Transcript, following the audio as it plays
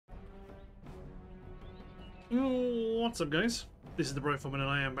What's up, guys? This is TheRifleman, and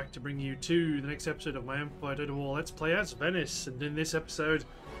I am back to bring you to the next episode of my Empire Total War Let's Play as Venice. And in this episode,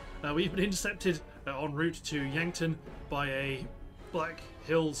 we've been intercepted en route to Yankton by a Black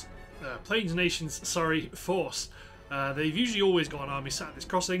Hills Plains Nations force. They've usually always got an army sat at this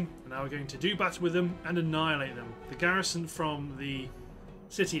crossing, and now we're going to do battle with them and annihilate them. The garrison from the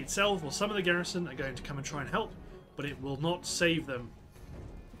city itself, or some of the garrison, are going to come and try and help, but it will not save them.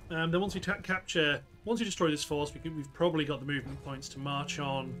 Then once we destroy this force, we've probably got the movement points to march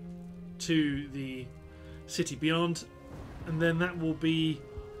on to the city beyond, and then that will be.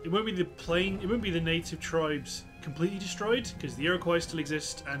 It won't be the native tribes completely destroyed, because the Iroquois still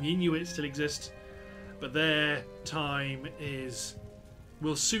exist and the Inuit still exist, but their time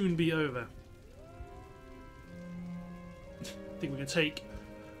will soon be over. I think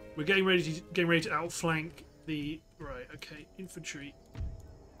we're getting ready to outflank the infantry.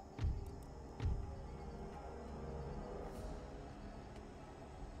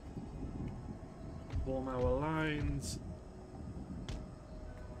 Form our lines.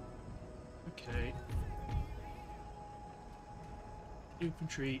 Okay.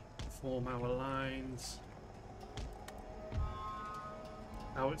 Infantry, form our lines.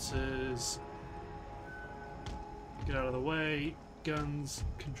 Howitzers, get out of the way. Guns,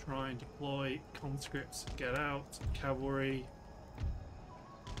 can try and deploy. Conscripts, get out. Cavalry.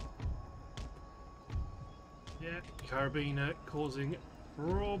 Yeah, carabiner causing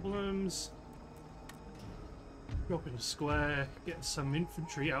problems. Drop in a square, get some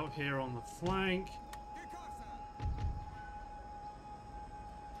infantry out here on the flank.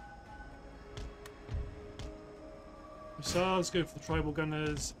 Hussars, go for the tribal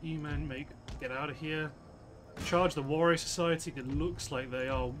gunners. E-men, get out of here. Charge the warrior society. It looks like they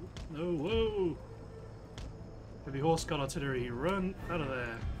are. Oh, whoa! Heavy horse guard artillery, run out of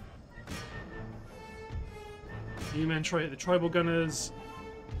there. E-men, try at the tribal gunners.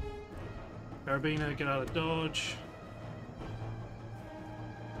 Carabiner, get out of dodge.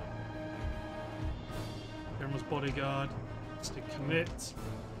 General's bodyguard, stick commit.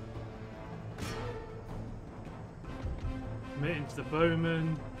 Commit into the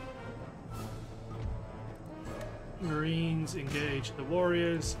bowmen. Marines, engage the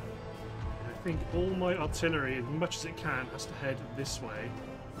warriors. And I think all my artillery, as much as it can, has to head this way.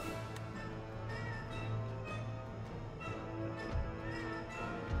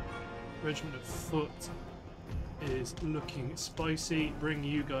 Regiment of Foot is looking spicy. Bring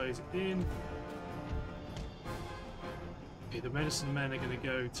you guys in. Okay, the medicine men are going to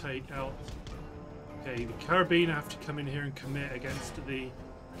go take out. Okay, the carabiner have to come in here and commit against the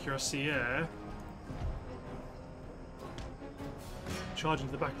cuirassier. Charge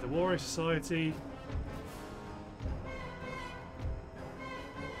into the back of the warrior society.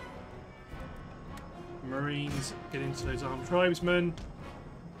 Marines get into those armed tribesmen.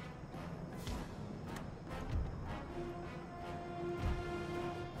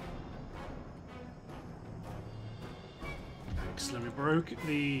 Excellent, we broke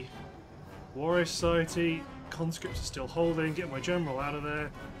the warrior society. Conscripts are still holding. Get my general out of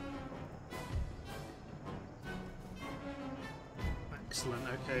there. Excellent,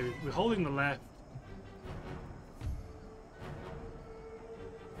 okay, we're holding the left.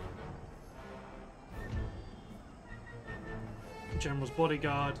 General's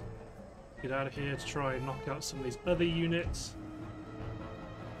bodyguard, get out of here to try and knock out some of these other units.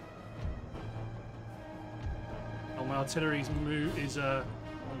 Oh, my artillery's move is on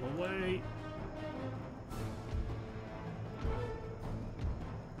the way.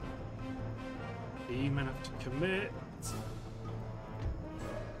 The E-men have to commit.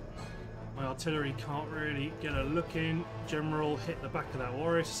 My artillery can't really get a look in. General hit the back of that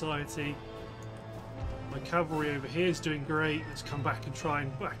warrior society. My cavalry over here is doing great. Let's come back and try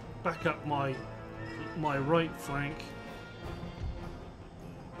and back up my right flank.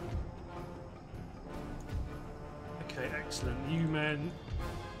 Okay, excellent. You men.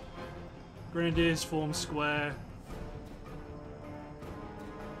 Grenadiers form square.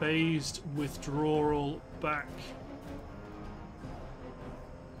 Phased withdrawal back.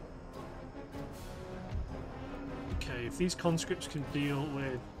 Okay, if these conscripts can deal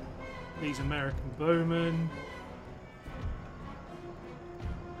with these American bowmen.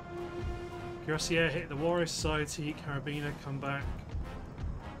 Cuirassier hit the warrior society. Carabiner, come back.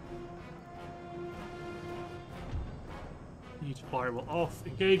 You need to firewall off.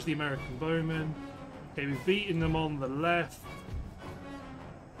 Engage the American bowmen. Okay, we've beaten them on the left.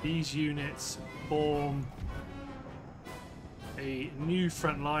 These units form a new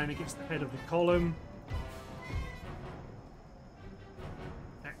front line against the head of the column.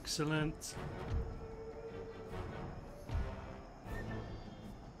 Excellent.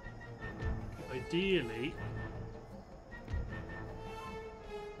 ideally,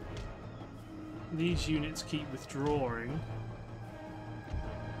 these units keep withdrawing.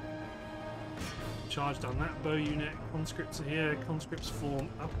 Charge down that bow unit. Conscripts are here. Conscripts form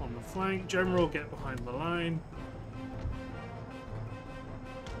up on the flank. General, get behind the line.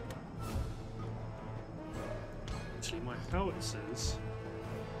 Actually, my howitzers.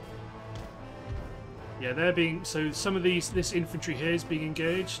 Yeah, they're being... So some of this infantry here is being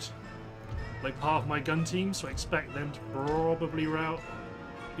engaged. Like part of my gun team, so I expect them to probably rout.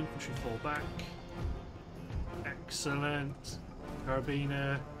 Infantry fall back. Excellent.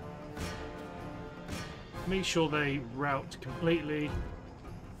 Carabiner. Make sure they rout completely.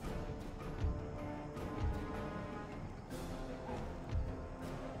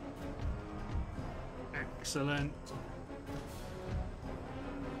 Excellent.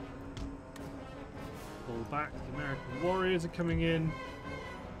 Pull back. The American warriors are coming in.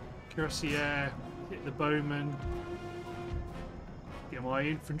 Cuirassier. Hit the bowmen. Get my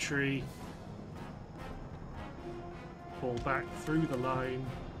infantry. Pull back through the line.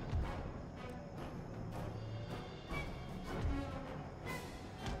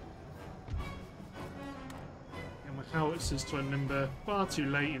 And my howitzers to unlimber far too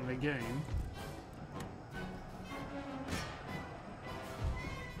late in the game.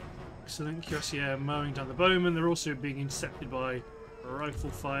 Excellent. Cuirassier mowing down the bowmen. They're also being intercepted by rifle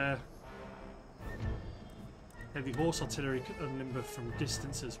fire. Heavy horse artillery could unlimber from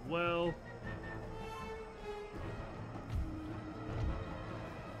distance as well.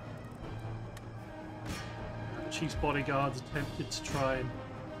 The chief's bodyguards attempted to try and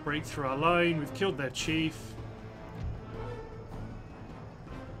break through our line. We've killed their chief.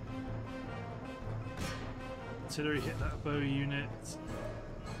 Artillery hit that bow unit.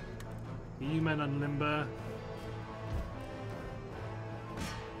 The U-men unlimber.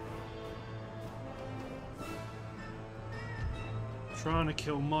 Trying to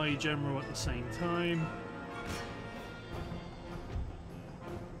kill my general at the same time.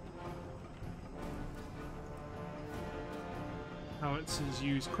 Howitzers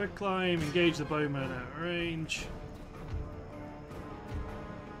use quicklime, engage the bowmen at range.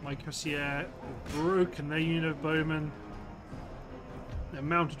 My cuirassier have broken their unit of bowmen. Their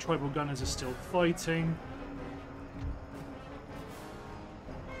mounted tribal gunners are still fighting.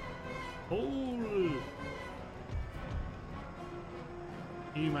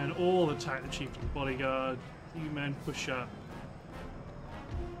 You men all attack the chieftain's bodyguard. You men push up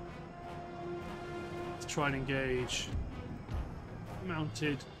to try and engage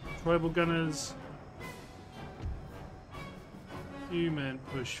mounted tribal gunners. You men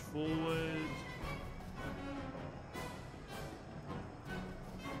push forward.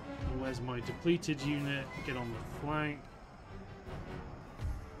 Where's my depleted unit? Get on the flank.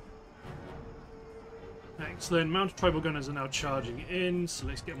 Excellent. Mounted tribal gunners are now charging in, so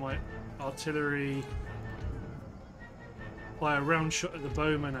let's get my artillery. Fire a round shot at the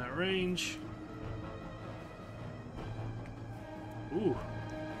bowmen at range. Ooh.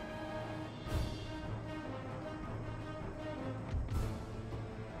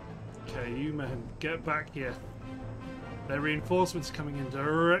 Okay, you men, get back here. Their reinforcements coming in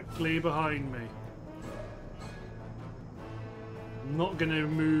directly behind me. I'm not going to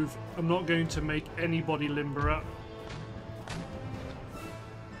move. I'm not going to make anybody limber up.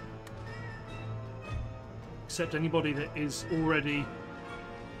 Except anybody that is already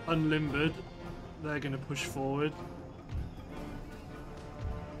unlimbered. They're going to push forward.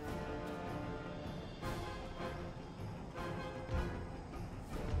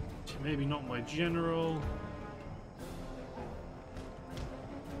 Maybe not my general.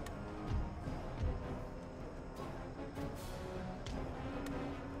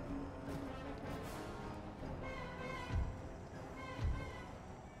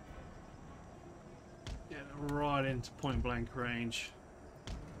 Right into point blank range.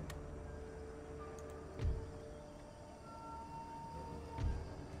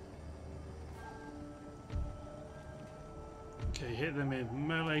 Okay, hit them in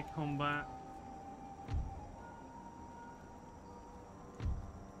melee combat.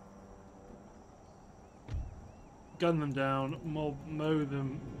 Gun them down, mow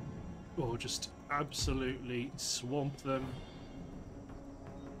them, or just absolutely swamp them.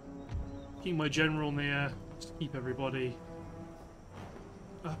 Keep my general near. Just keep everybody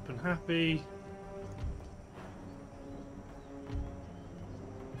up and happy.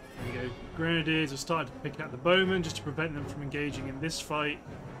 There you go. Grenadiers have started to pick out the bowmen just to prevent them from engaging in this fight.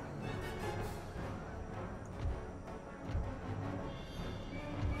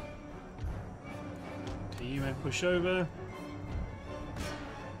 Okay, you men push over.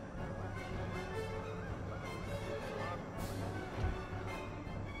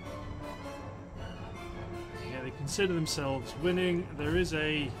 consider themselves winning. There is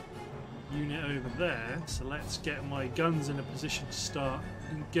a unit over there, so let's get my guns in a position to start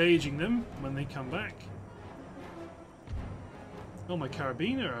engaging them when they come back. Oh, my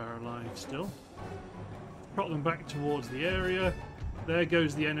carabiner are alive still. Prop them back towards the area. There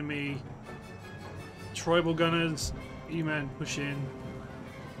goes the enemy. Tribal gunners, you men push in.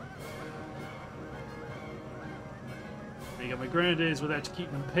 There you go, my grenadiers were there to keep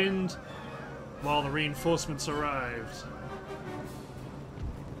them pinned while the reinforcements arrived.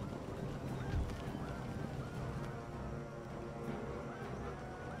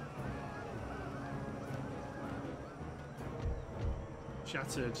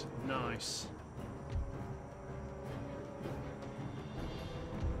 Shattered. Nice.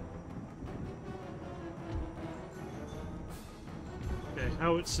 Okay,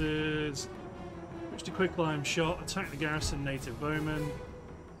 howitzers. Switch to quick line shot. Attack the garrison native bowmen.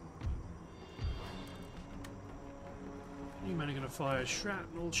 You men are going to fire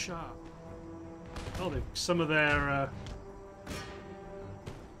shrapnel shot. Oh, some of their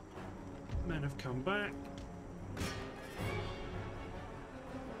men have come back.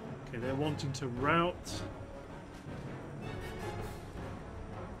 Okay, they're wanting to rout.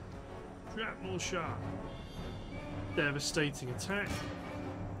 Shrapnel shot. Devastating attack.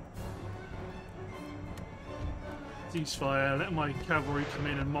 Ceasefire. Let my cavalry come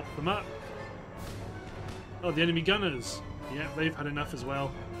in and mop them up. Oh, the enemy gunners. Yeah, they've had enough as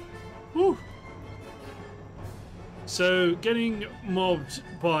well. Whew. So, getting mobbed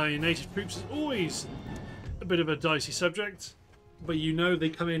by native troops is always a bit of a dicey subject. But you know they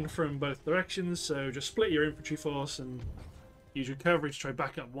come in from both directions, so just split your infantry force and use your cavalry to try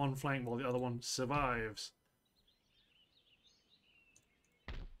back up one flank while the other one survives.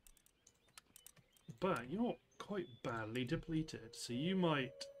 But you're not quite badly depleted, so you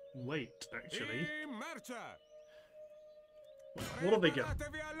might wait, actually. What have they got?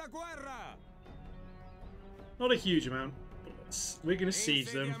 Not a huge amount, but we're going to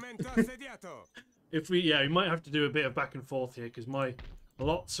siege them. If we might have to do a bit of back and forth here because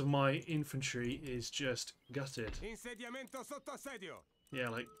lots of my infantry is just gutted. Yeah,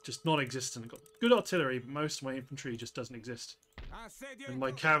 like just non-existent. Got good artillery, but most of my infantry just doesn't exist, and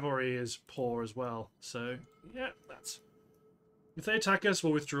my cavalry is poor as well. So yeah, that's. If they attack us,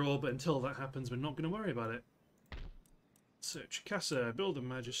 we'll withdraw. But until that happens, we're not going to worry about it. Search Casa, build a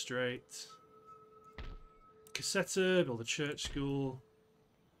magistrate. Cassetta, build a church school.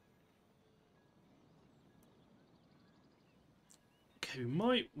 Okay, we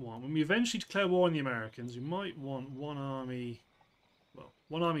might want, when we eventually declare war on the Americans, we might want one army. Well,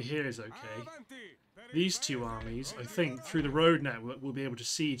 one army here is okay. These two armies, I think, through the road network, will be able to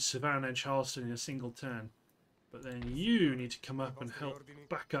siege Savannah and Charleston in a single turn. But then you need to come up and help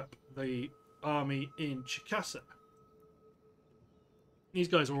back up the army in Chicasa. These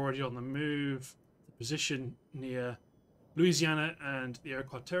guys are already on the move. The position near Louisiana and the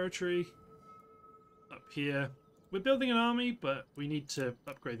Iroquois territory. Up here. We're building an army, but we need to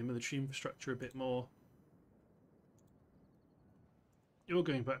upgrade the military infrastructure a bit more. You're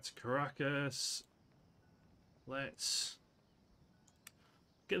going back to Caracas. Let's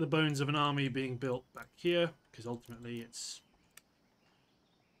get the bones of an army being built back here, because ultimately it's...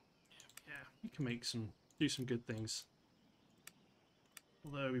 Yeah, we can do some good things.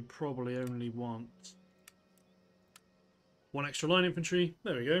 Although we probably only want one extra line infantry.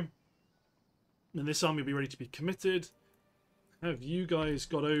 There we go. And this army will be ready to be committed. Have you guys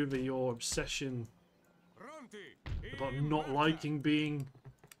got over your obsession about not liking being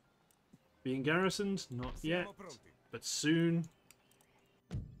garrisoned? Not yet, but soon.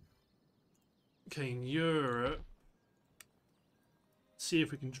 Okay, in Europe, see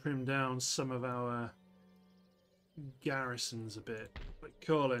if we can trim down some of our garrisons a bit. Like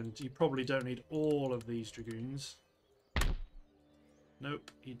Courland, you probably don't need all of these dragoons.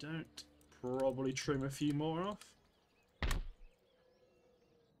 Nope, you don't. Probably trim a few more off.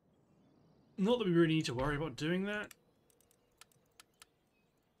 Not that we really need to worry about doing that.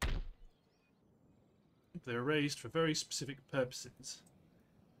 They're raised for very specific purposes.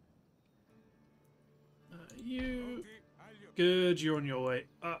 You... Good, you're on your way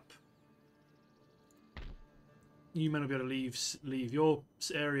up. You men will be able to leave your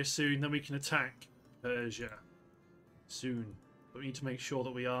area soon, then we can attack Persia soon. But we need to make sure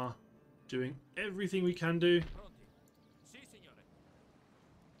that we are doing everything we can do.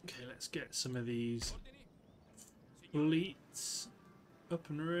 Okay, let's get some of these fleets up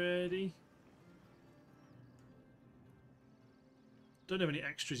and ready. Don't have any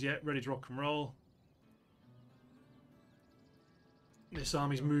extras yet, ready to rock and roll. This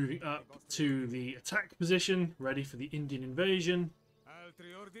army's moving up to the attack position, ready for the Indian invasion.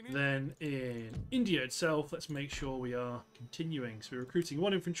 Then in India itself, let's make sure we are continuing. So we're recruiting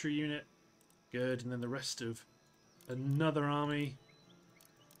one infantry unit. Good, and then the rest of another army.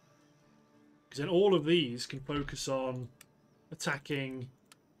 Because then all of these can focus on attacking,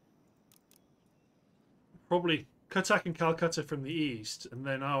 probably attacking Calcutta from the east, and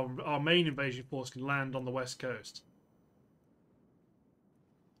then our main invasion force can land on the west coast.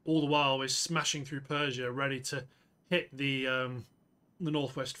 All the while we're smashing through Persia, ready to hit the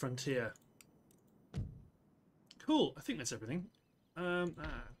northwest frontier. Cool, I think that's everything.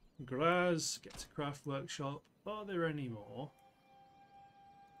 Graz, get to craft workshop. Are there any more?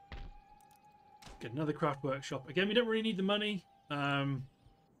 Get another craft workshop. Again, we don't really need the money.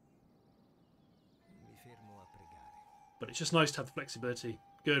 But it's just nice to have the flexibility.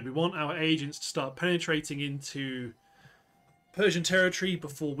 Good, we want our agents to start penetrating into Persian territory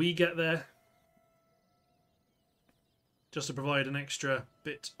before we get there. Just to provide an extra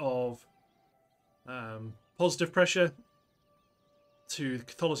bit of positive pressure to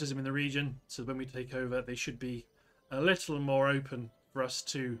Catholicism in the region. So when we take over, they should be a little more open for us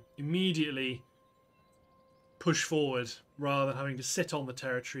to immediately push forward rather than having to sit on the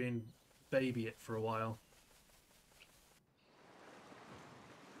territory and baby it for a while.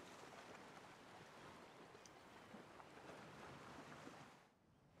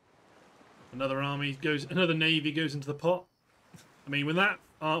 Another navy goes into the pot. I mean, when that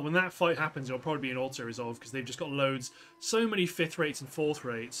fight happens, it'll probably be an auto resolve because they've just got loads, so many 5th rates and 4th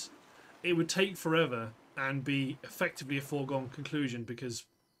rates. It would take forever and be effectively a foregone conclusion because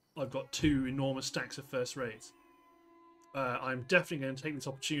I've got 2 enormous stacks of 1st rates. I'm definitely going to take this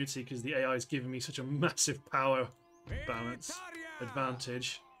opportunity because the AI is giving me such a massive power balance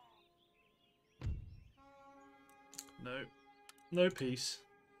advantage. No peace.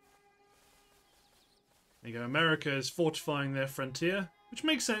 There you go. America is fortifying their frontier, which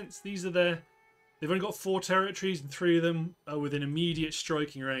makes sense. They've only got 4 territories and 3 of them are within immediate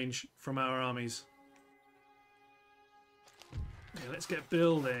striking range from our armies. Okay, let's get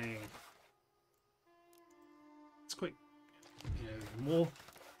building. It's quite, the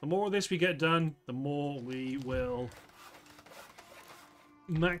more of this we get done, the more we will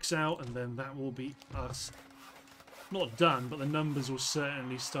max out, and then that will be us. Not done, but the numbers will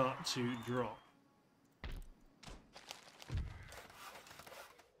certainly start to drop.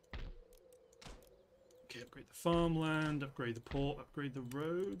 Okay, upgrade the farmland, upgrade the port, upgrade the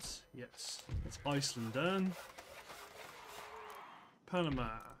roads. Yes, that's Iceland done. Panama.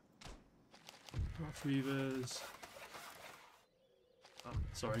 Craft weavers. Oh,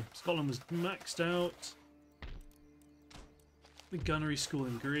 sorry, Scotland was maxed out. The gunnery school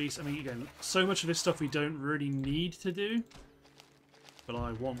in Greece. I mean, again, so much of this stuff we don't really need to do, but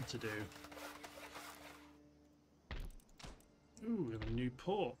I want to do. Ooh, we have a new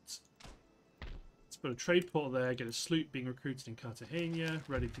port. Let's put a trade port there, get a sloop being recruited in Cartagena,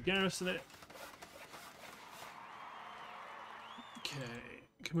 ready to garrison it. Okay,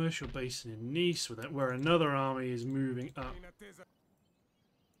 commercial basin in Nice, where another army is moving up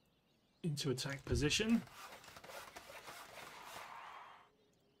into attack position.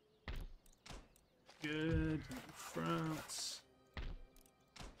 Good. France.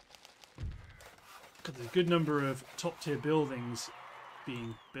 Got a good number of top tier buildings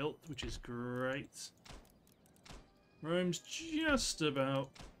being built, which is great. Rome's just about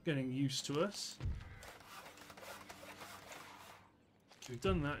getting used to us. Okay, we've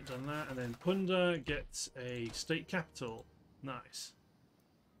done that, and then Punda gets a state capital. Nice.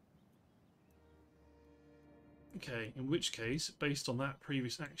 Okay, in which case, based on that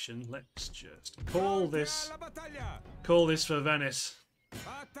previous action, let's just call this for Venice.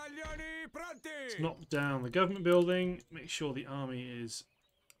 Let's knock down the government building, make sure the army is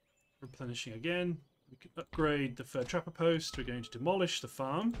replenishing again. We can upgrade the fur trapper post. We're going to demolish the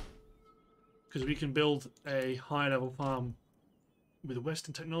farm because we can build a high level farm with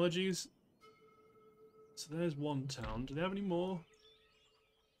Western technologies. So there's one town. Do they have any more?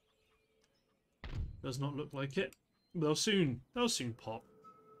 Does not look like it. They'll soon pop.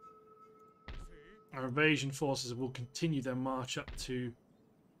 Our invasion forces will continue their march up to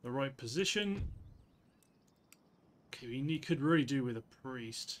the right position. Okay, we could really do with a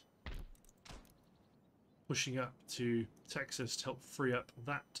priest pushing up to Texas to help free up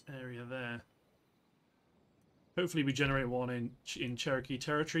that area there. Hopefully we generate one in Cherokee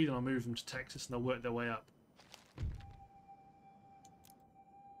territory, then I'll move them to Texas and they'll work their way up.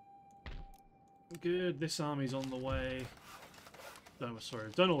 Good, this army's on the way. Oh, sorry,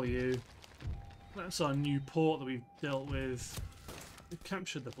 I've done all you. That's our new port that we've dealt with. We've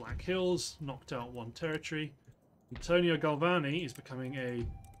captured the Black Hills, knocked out one territory. Antonio Galvani is becoming a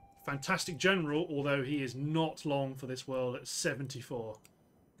fantastic general, although he is not long for this world at 74.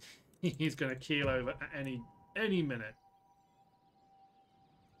 He's going to keel over at any minute.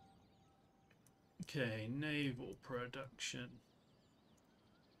 Okay, naval production.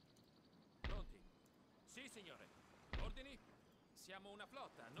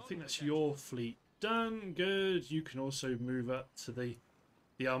 I think that's your fleet done. Good. You can also move up to the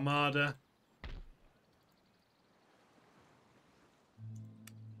Armada.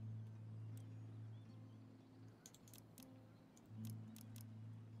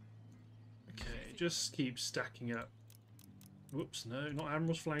 Okay, just keep stacking up. Whoops, no, not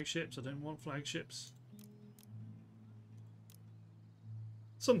Admiral's flagships. I don't want flagships.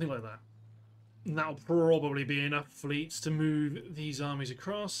 Something like that. And that'll probably be enough fleets to move these armies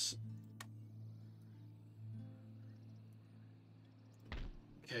across.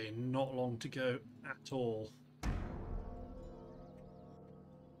 Okay, not long to go at all.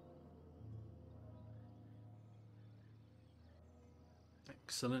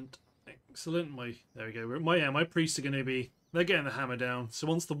 Excellent, excellent. There we go. My priests are going to be. They're getting the hammer down. So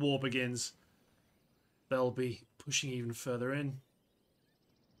once the war begins, they'll be pushing even further in.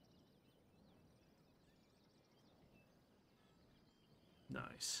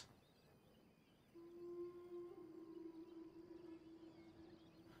 Nice.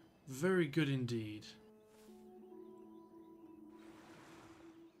 Very good indeed.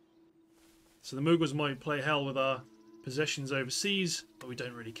 So the Mughals might play hell with our possessions overseas, but we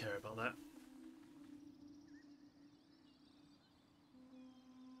don't really care about that.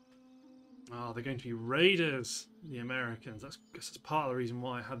 Oh, they're going to be raiders, the Americans. I guess that's part of the reason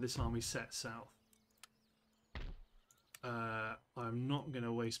why I had this army set south. I'm not going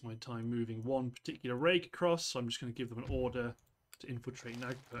to waste my time moving one particular rake across, so I'm just going to give them an order to infiltrate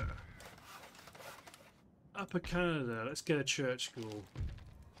Nagpur. Upper Canada, let's get a church school.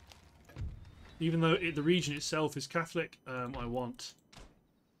 Even though the region itself is Catholic, I want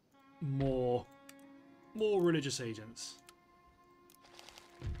more religious agents.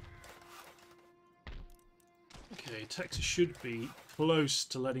 Okay, Texas should be close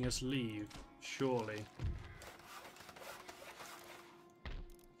to letting us leave, surely.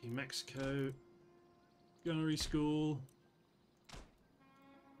 Okay, Mexico, gunnery school,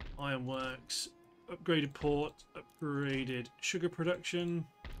 ironworks, upgraded port, upgraded sugar production,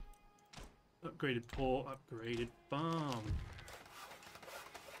 upgraded port, upgraded farm.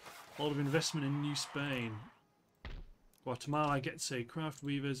 A lot of investment in New Spain. Guatemala gets a craft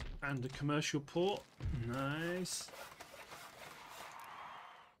weavers and a commercial port. Nice.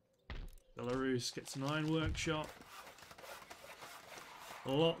 Belarus gets an iron workshop.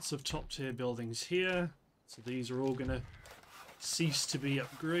 Lots of top tier buildings here. So these are all going to cease to be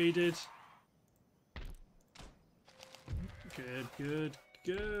upgraded. Good, good,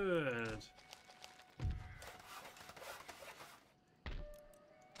 good.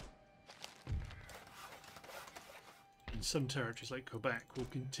 In some territories like Quebec will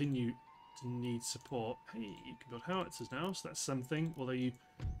continue to need support. Hey, you can build howitzers now, so that's something. Although you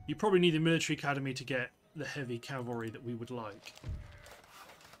probably need a military academy to get the heavy cavalry that we would like.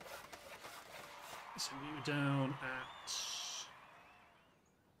 So we were down at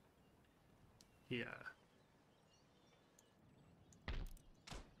here.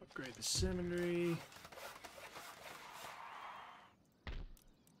 Upgrade the seminary.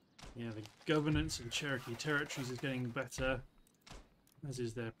 Yeah, the governance of the Cherokee territories is getting better, as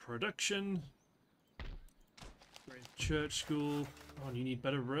is their production. Upgrade the church school. Oh, and you need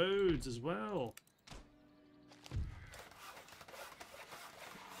better roads as well.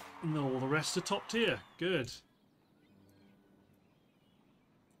 And all the rest are top tier. Good.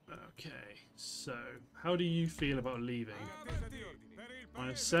 Okay, so how do you feel about leaving?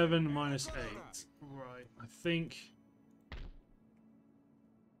 -7, -8. Right, I think...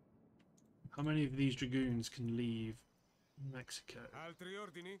 How many of these dragoons can leave Mexico?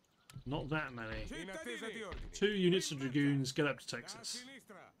 Not that many. 2 units of dragoons get up to Texas.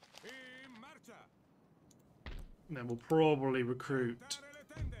 And then we'll probably recruit...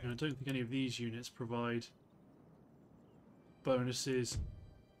 And I don't think any of these units provide bonuses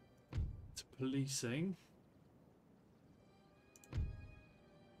to policing.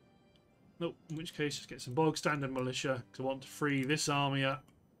 Nope, in which case just get some bog standard militia, because I want to free this army up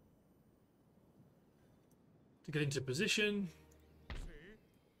to get into position.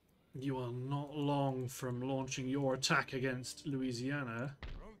 You are not long from launching your attack against Louisiana.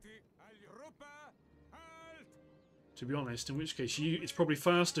 To be honest, in which case it's probably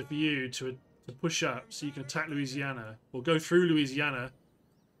faster for you to to push up so you can attack Louisiana, or go through Louisiana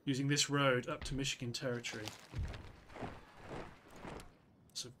using this road up to Michigan territory.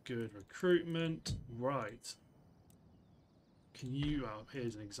 So good recruitment. Right. Can you... Oh,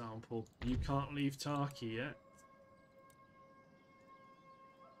 here's an example. You can't leave Tarki yet.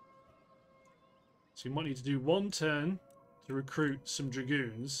 So you might need to do one turn to recruit some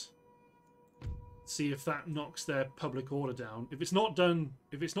dragoons. See if that knocks their public order down. If it's not done,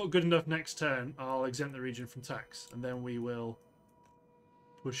 if it's not good enough next turn, I'll exempt the region from tax, and then we will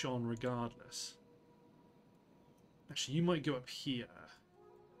push on regardless. Actually, you might go up here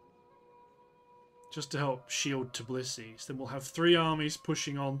just to help shield Tbilisi. So then we'll have 3 armies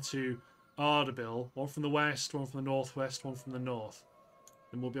pushing on to Ardabil, one from the west, one from the northwest, one from the north.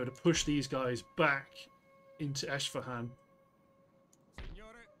 Then we'll be able to push these guys back into Esfahan.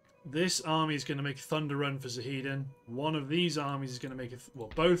 This army is going to make a thunder run for Zahedan. One of these armies is going to make a... Well,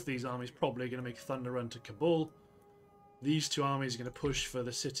 both these armies probably are going to make a thunder run to Kabul. These 2 armies are going to push for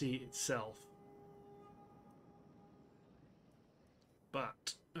the city itself.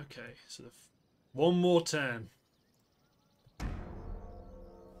 But, okay, so one more turn.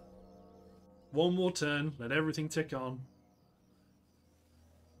 One more turn. Let everything tick on.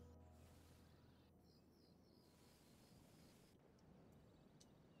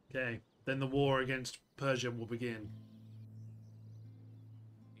 Okay, then the war against Persia will begin.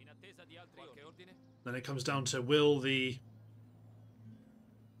 Then it comes down to will the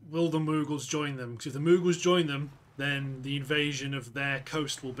Mughals join them? Because if the Mughals join them, then the invasion of their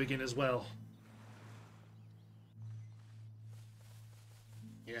coast will begin as well.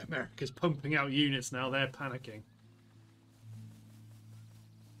 Yeah, America's pumping out units now, they're panicking.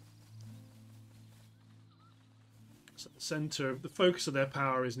 So the centre, the focus of their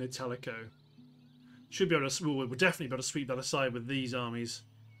power is Nitelico. Should be able to, we'll definitely be able to sweep the other side with these armies.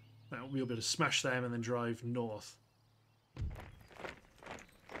 Now we'll be able to smash them and then drive north.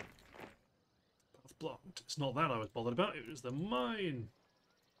 Path blocked. It's not that I was bothered about, it was the mine.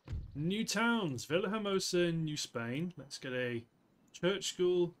 New towns, Villahermosa, New Spain. Let's get a church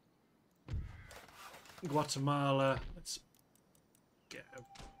school. Guatemala. Let's get an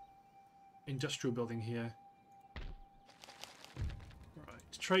industrial building here.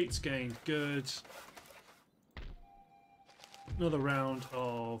 Right, traits gained, good. Another round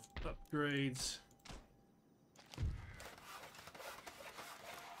of upgrades.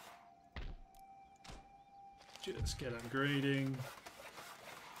 Just get upgrading.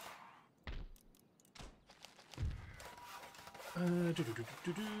 We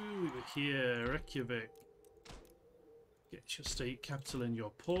were here, Reykjavik. Get your state capital in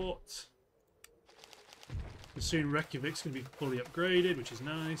your port. And soon Reykjavik's going to be fully upgraded, which is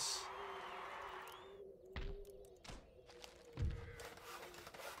nice.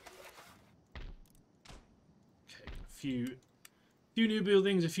 Okay, a few new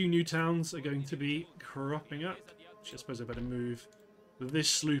buildings, a few new towns are going to be cropping up. Which I suppose I better move with this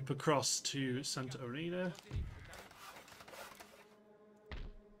sloop across to Santa Arena.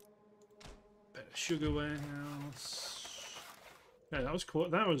 Sugar warehouse. Yeah, that was quite.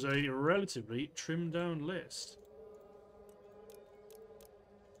 That was a relatively trimmed down list.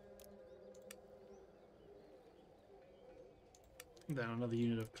 Then another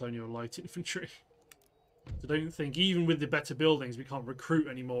unit of colonial light infantry. So don't think, even with the better buildings, we can't recruit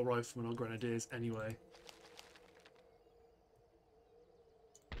any more riflemen or grenadiers anyway.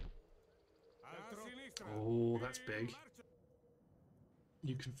 Oh, that's big.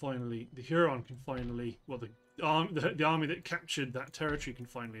 You can finally, the Huron can finally, well, the army that captured that territory can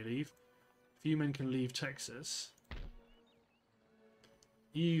finally leave. A few men can leave Texas.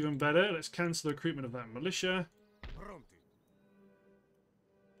 Even better, let's cancel the recruitment of that militia.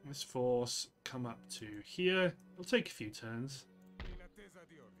 This force come up to here. It'll take a few turns.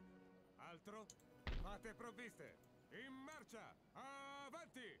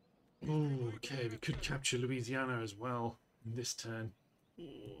 Oh, okay, we could capture Louisiana as well in this turn.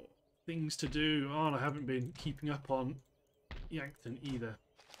 Oh, things to do. Oh, and I haven't been keeping up on Yankton either.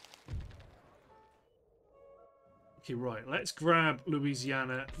 Okay, right. Let's grab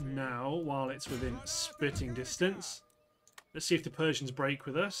Louisiana now while it's within spitting distance. Let's see if the Persians break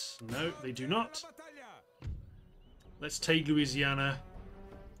with us. No, they do not. Let's take Louisiana.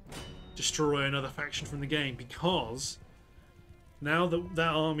 Destroy another faction from the game, because now that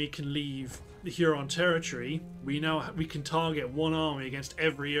that army can leave the Huron territory, we can target one army against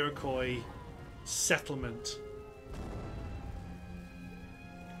every Iroquois settlement.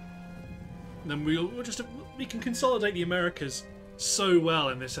 Then we can consolidate the Americas so well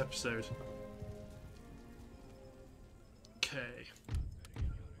in this episode. Okay.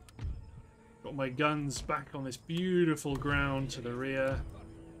 Got my guns back on this beautiful ground to the rear.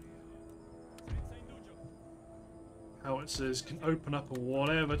 Howitzers can open up on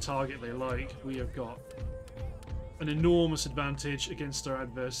whatever target they like. We have got an enormous advantage against our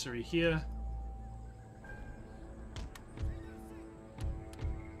adversary here.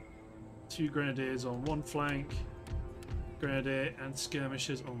 Two grenadiers on one flank, grenadier and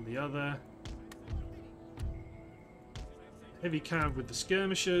skirmishers on the other. Heavy cav with the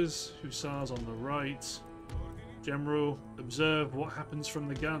skirmishers, hussars on the right. General, observe what happens from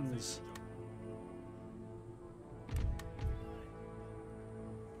the guns.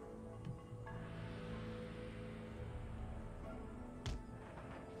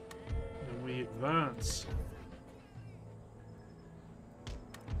 And we advance.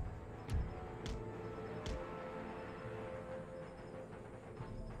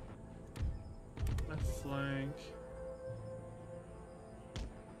 Left flank.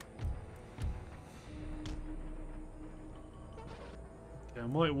 I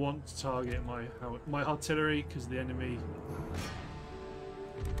might want to target my artillery because the enemy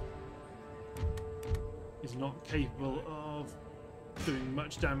is not capable of doing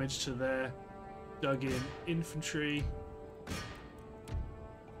much damage to their dug-in infantry.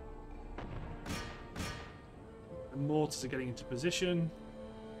 The mortars are getting into position.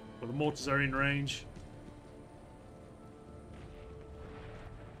 Well, the mortars are in range.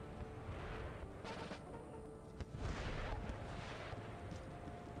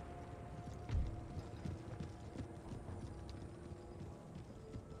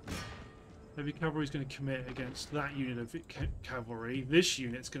 Heavy cavalry is going to commit against that unit of cavalry. This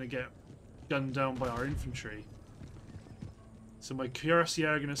unit's going to get gunned down by our infantry. So my cuirassiers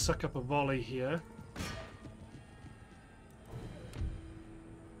are going to suck up a volley here.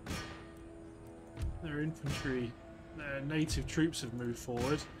 Their infantry, their native troops have moved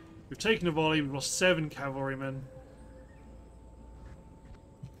forward. We've taken a volley, we've lost 7 cavalrymen.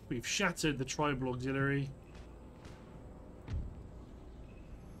 We've shattered the tribal auxiliary.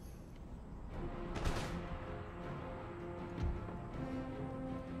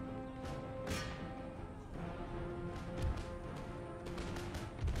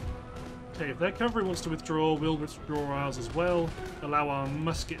 Okay, if their cavalry wants to withdraw, we'll withdraw ours as well. Allow our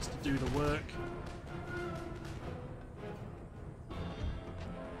muskets to do the work.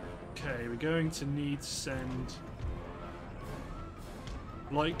 Okay, we're going to need to send...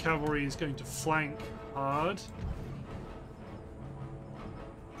 Light cavalry is going to flank hard.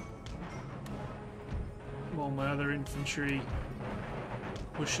 While my other infantry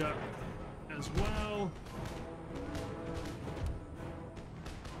push up as well.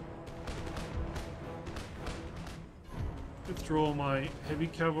 Withdraw my heavy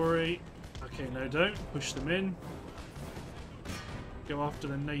cavalry. Okay, no, don't. Push them in. Go after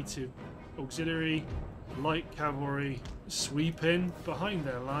the native auxiliary. Light cavalry sweep in behind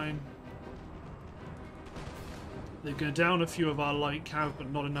their line. They're going to down a few of our light cav, but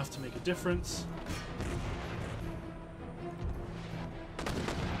not enough to make a difference.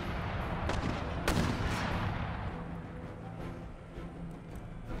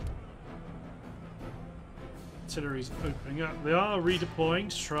 Artillery's opening up. They are redeploying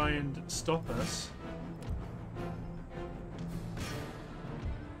to try and stop us.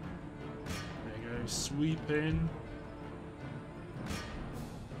 There you go, sweep in.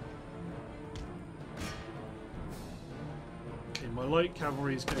 Okay, my light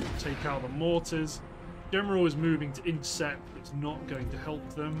cavalry is going to take out the mortars. General is moving to intercept, but it's not going to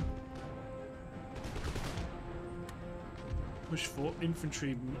help them. Push for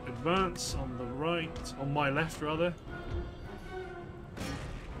infantry advance on the right, on my left rather.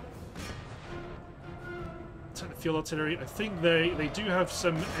 Attack the field artillery. I think they do have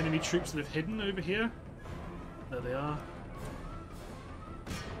some enemy troops that have hidden over here. There they are.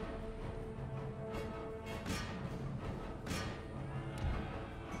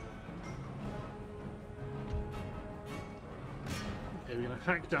 Okay, we're going to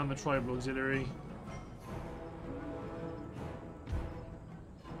hack down the tribal auxiliary.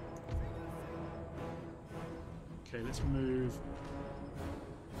 Okay, let's move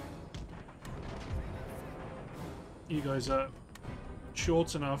you guys up.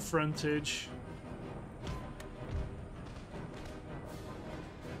 Shorten our frontage.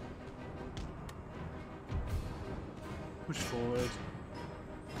 Push forward.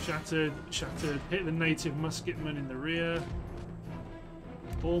 Shattered, shattered. Hit the native musketmen in the rear.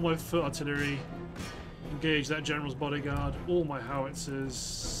 All my foot artillery. Engage that general's bodyguard. All my howitzers.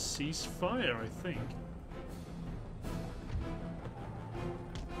 Cease fire, I think.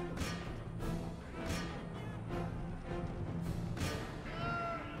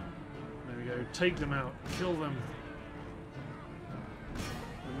 Take them out. Kill them.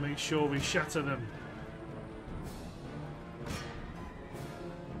 And make sure we shatter them.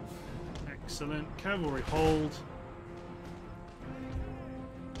 Excellent. Cavalry hold.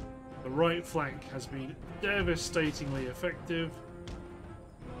 The right flank has been devastatingly effective.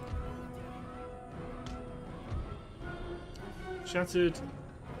 Shattered.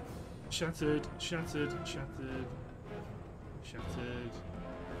 Shattered. Shattered. Shattered. Shattered.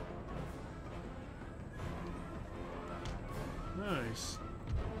 Nice.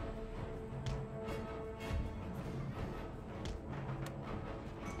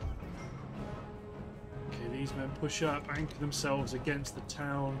 Okay, these men push up, anchor themselves against the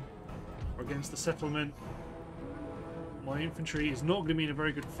town or against the settlement. My infantry is not going to be in a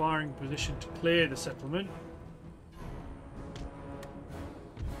very good firing position to clear the settlement.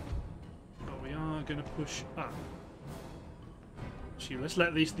 But we are going to push up. Actually, let's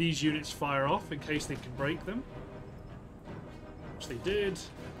let these units fire off in case they can break them. Which they did.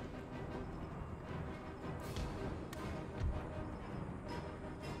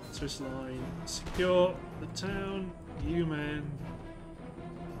 Swiss line, secure the town, you men.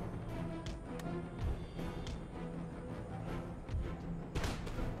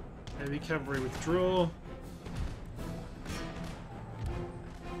 Heavy cavalry withdraw.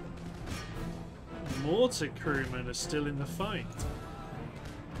 Mortar crewmen are still in the fight.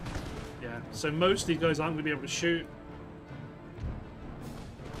 Yeah, so most of these guys aren't going to be able to shoot.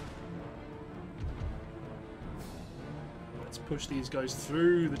 Let's push these guys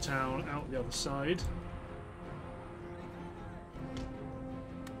through the town out the other side.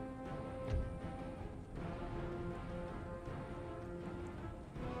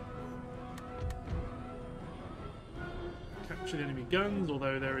 Capture the enemy guns,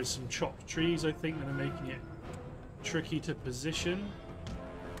 although there is some chopped trees, I think, that are making it tricky to position.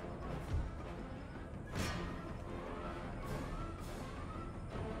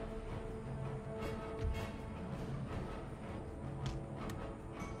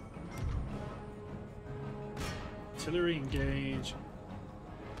 Artillery, engage.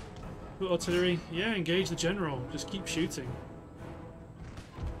 Put artillery, yeah, engage the general. Just keep shooting.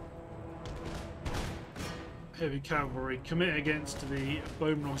 Heavy cavalry, commit against the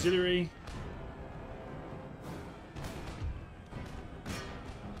bowman auxiliary.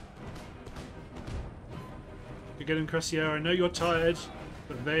 You get them, Cressier. I know you're tired,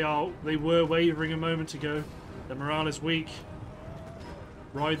 but they were wavering a moment ago. Their morale is weak.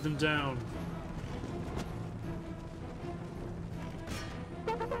 Ride them down.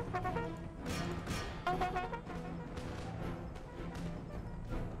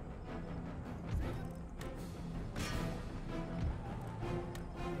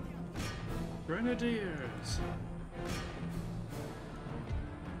 Grenadiers.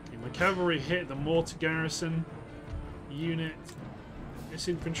 Okay, my cavalry hit the mortar garrison unit. This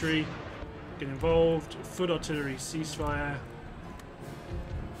infantry get involved. Foot artillery ceasefire.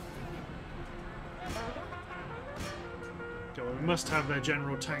 God, we must have their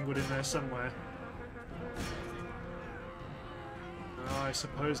general tangled in there somewhere. Oh, I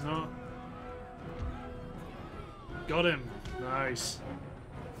suppose not. Got him. Nice.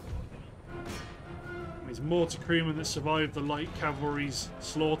 These mortar crewmen that survived the light cavalry's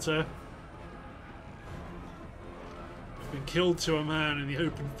slaughter have been killed to a man in the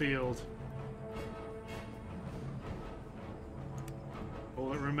open field. All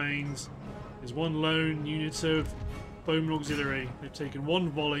that remains is one lone unit of bowman auxiliary. They've taken one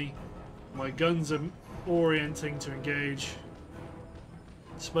volley. My guns are orienting to engage.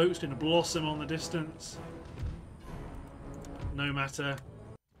 Smoke's going to blossom on the distance. No matter.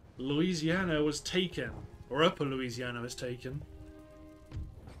 Louisiana was taken, or Upper Louisiana was taken.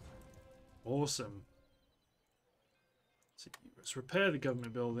 Awesome. So let's repair the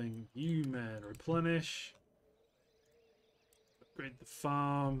government building. You men, replenish. Upgrade the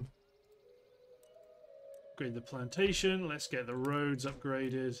farm. Upgrade the plantation. Let's get the roads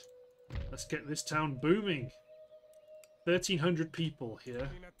upgraded. Let's get this town booming. 1,300 people here.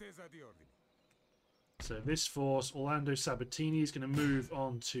 So this force, Orlando Sabatini, is going to move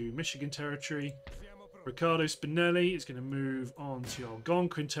on to Michigan territory. Riccardo Spinelli is going to move on to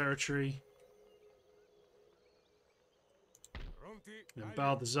Algonquin territory. And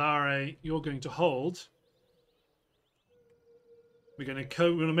Baldassare, you're going to hold. We're going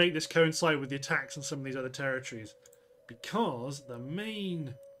to make this coincide with the attacks on some of these other territories, because the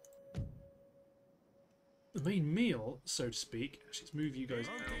main meal, so to speak. Actually, let's move you guys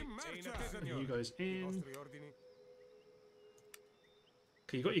out and you guys in.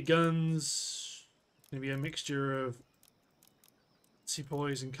 Okay, you got your guns. It's going to be a mixture of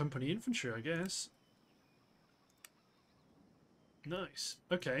Sepoys and company infantry, I guess. Nice.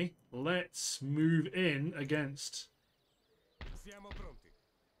 Okay, let's move in against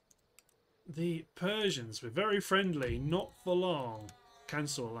the Persians. We're very friendly, not for long.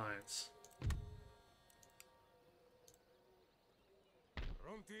 Cancel alliance.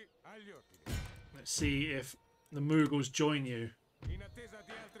 Let's see if the Mughals join you.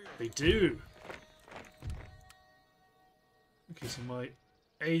 They do. Okay, so my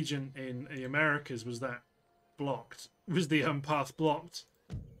agent in the Americas was that blocked. Was the path blocked?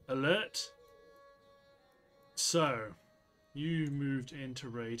 Alert. So, you moved into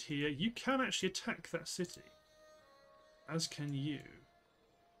raid here. You can actually attack that city. As can you.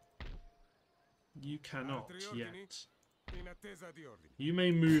 You cannot yet. You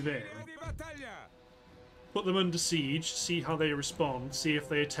may move in. Put them under siege, see how they respond, see if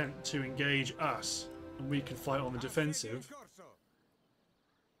they attempt to engage us, and we can fight on the defensive.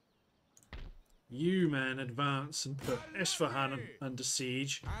 You, man, advance and put Esfahan under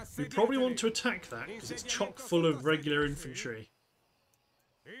siege. We probably want to attack that, because it's chock full of regular infantry.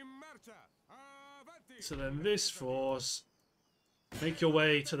 So then this force, make your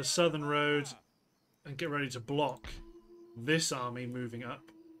way to the southern road, and get ready to block this army moving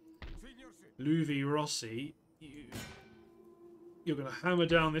up. Luvi Rossi, you're going to hammer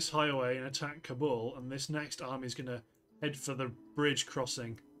down this highway and attack Kabul, and this next army is going to head for the bridge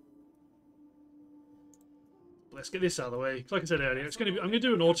crossing. Let's get this out of the way. Like I said earlier, I'm going to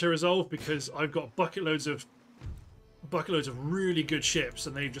do an auto resolve because I've got bucket loads of really good ships,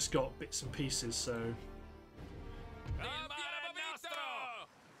 and they've just got bits and pieces. So.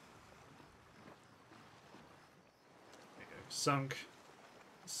 Sunk.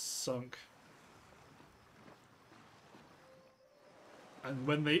 Sunk. And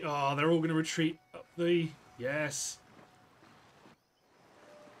when they're all going to retreat up the... Yes.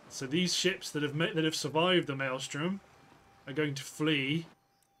 So these ships that have survived the Maelstrom are going to flee.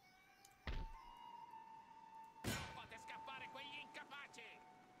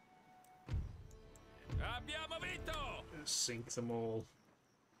 Sink them all.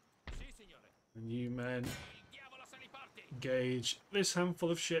 And you men engage this handful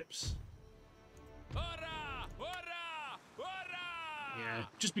of ships. Yeah,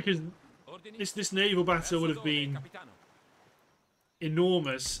 just because this naval battle would have been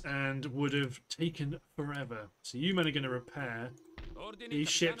enormous and would have taken forever. So you men are going to repair. These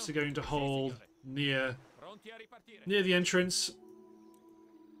ships are going to hold near the entrance.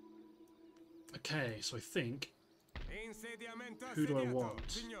 Okay, so I think... Who do I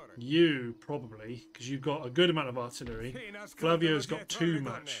want? You, probably, because you've got a good amount of artillery. Flavio's got too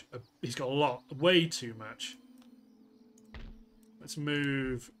much. He's got a lot. Way too much. Let's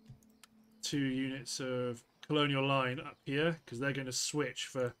move 2 units of Colonial Line up here, because they're going to switch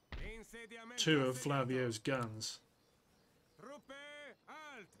for 2 of Flavio's guns.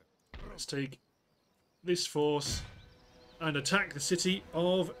 Let's take this force and attack the city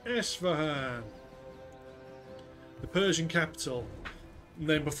of Esfahan, the Persian capital. And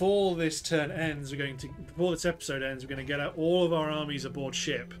then before this turn ends, before this episode ends, we're going to get out all of our armies aboard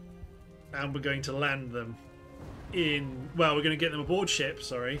ship, and we're going to land them we're going to get them aboard ship,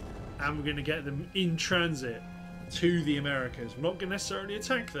 sorry, and we're going to get them in transit to the Americas. We're not going to necessarily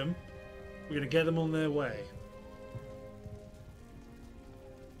attack them. We're going to get them on their way.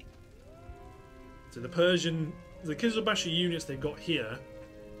 So the Kizilbashi units they've got here,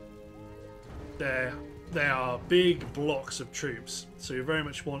 they are big blocks of troops, so we very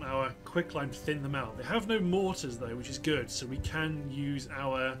much want our quicklime to thin them out. They have no mortars though, which is good, so we can use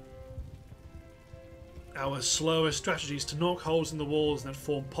our slower strategies to knock holes in the walls and then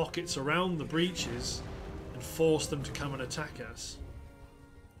form pockets around the breaches and force them to come and attack us.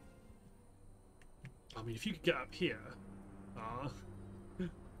 I mean, if you could get up here,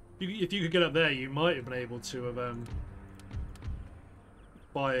 if you could get up there, you might have been able to have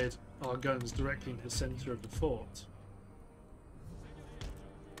fired our guns directly into the centre of the fort.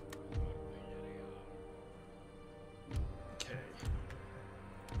 Okay.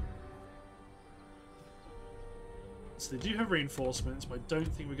 So they do have reinforcements, but I don't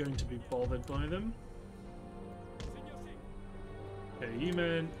think we're going to be bothered by them. Okay, you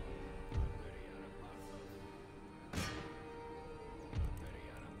men.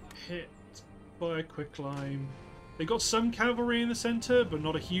 Hit by a quicklime. They got some cavalry in the centre, but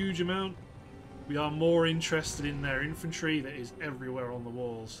not a huge amount. We are more interested in their infantry that is everywhere on the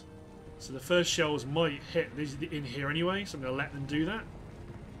walls. So the first shells might hit in here anyway, so I'm going to let them do that.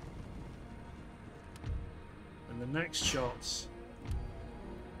 And the next shots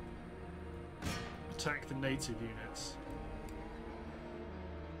attack the native units.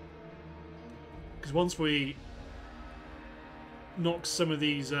 Because once we knock some of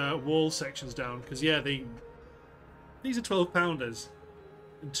these wall sections down, because yeah, these are 12-pounders,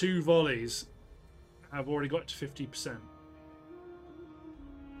 and 2 volleys have already got to 50%.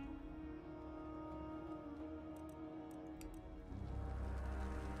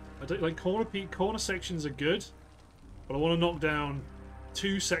 I don't like corner sections are good, but I want to knock down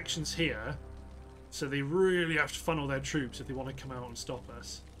 2 sections here, so they really have to funnel their troops if they want to come out and stop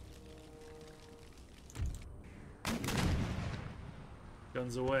us.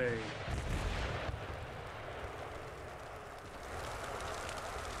 Guns away.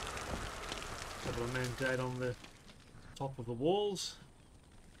 Couple of men dead on the top of the walls.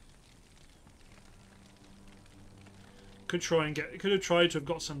 Could have tried to have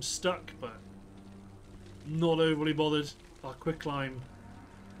got some stuck, but not overly bothered. Our quicklime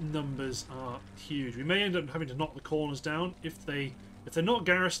numbers are huge. We may end up having to knock the corners down. If they're not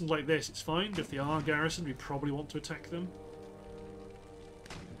garrisoned like this, it's fine. But if they are garrisoned, we probably want to attack them.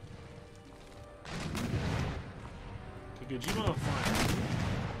 Okay, good. You are fine.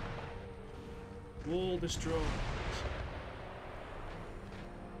 Wall destroyed.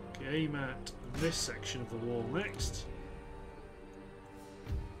 Okay, aim at this section of the wall next.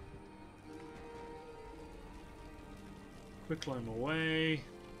 Quicklime away.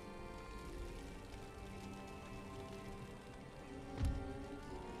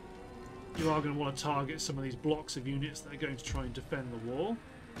 You are going to want to target some of these blocks of units that are going to try and defend the wall.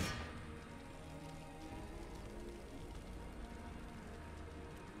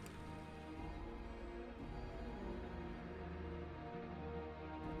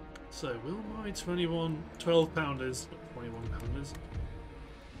 So, will my 12-pounders, 21-pounders...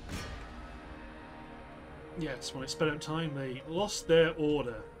 Yes, when it sped up time, they lost their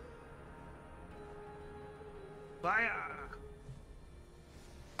order. Fire!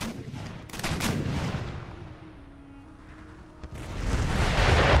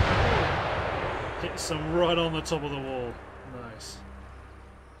 Hit some right on the top of the wall. Nice.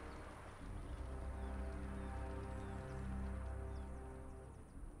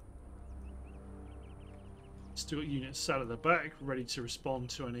 Still got units sat at the back, ready to respond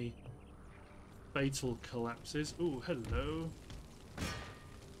to any fatal collapses. Oh, hello.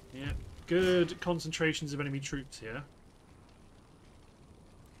 Yeah, good concentrations of enemy troops here.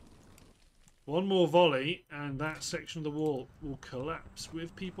 One more volley, and that section of the wall will collapse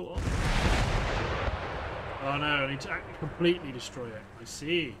with people on it. Oh no, I need to completely destroy it. I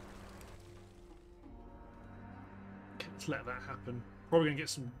see. Okay, let's let that happen. Probably going to get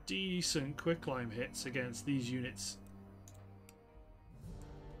some decent quicklime hits against these units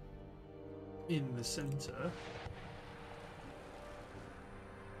in the centre.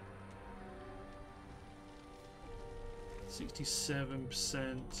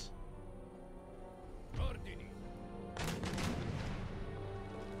 %67%.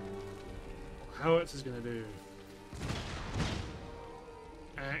 Howitz is going to do.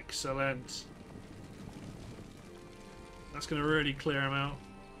 Excellent. That's going to really clear him out.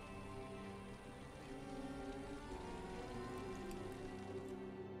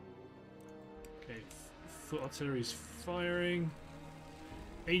 Okay, foot artillery's firing.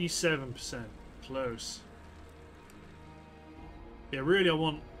 87%. Close. Yeah, really I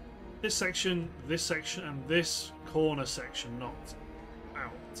want this section, and this corner section knocked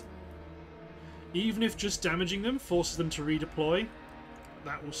out. Even if just damaging them forces them to redeploy,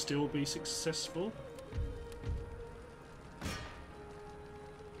 that will still be successful.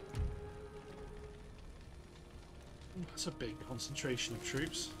 That's a big concentration of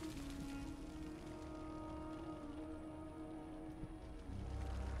troops.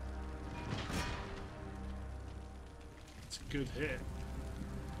 It's a good hit.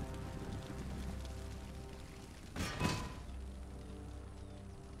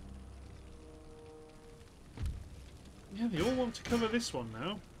 Yeah, they all want to cover this one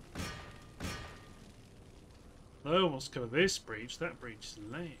now. No one wants to cover this breach. That breach is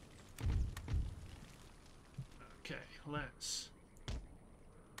lame. Okay, let's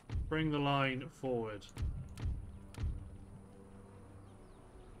bring the line forward.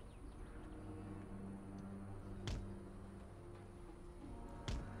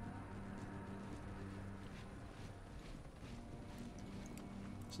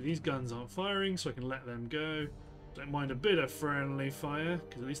 So these guns aren't firing, so I can let them go. Don't mind a bit of friendly fire,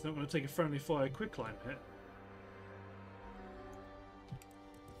 because at least they're not going to take a friendly fire quicklime hit.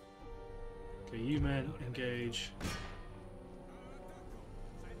 Okay, you men engage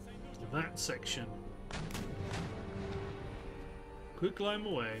that section. Quicklime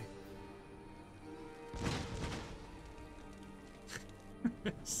away.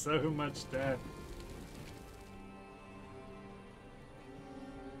 So much death.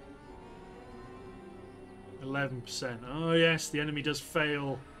 11%. Oh yes, the enemy does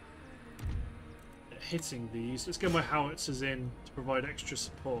fail at hitting these. Let's get my howitzers in to provide extra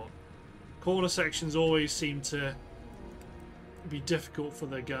support. Corner sections always seem to be difficult for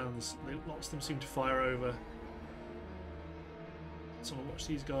their guns. Lots of them seem to fire over. So I'll watch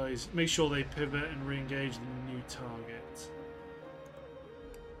these guys. Make sure they pivot and re-engage the new target.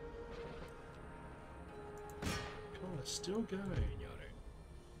 God, it's still going.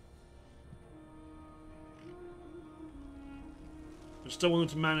 I just don't want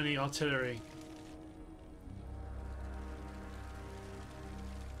them to man any artillery.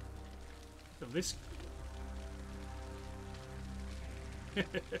 So this.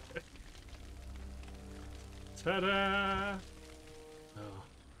 Ta-da! Oh.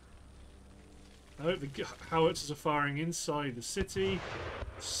 I hope the howitzers are firing inside the city.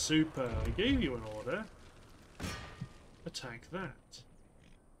 Super. I gave you an order. Attack that.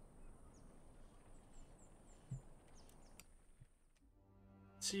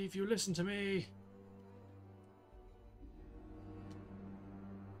 See if you listen to me.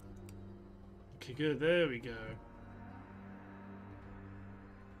 Okay, good. There we go.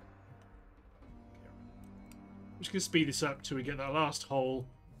 I'm just going to speed this up till we get that last hole.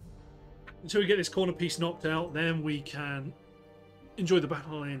 Until we get this corner piece knocked out, then we can enjoy the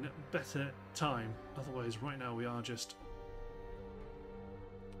battle in better time. Otherwise, right now we are just...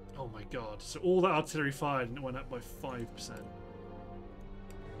 Oh my god. So all that artillery fired and it went up by 5%.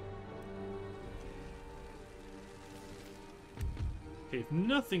 Okay, if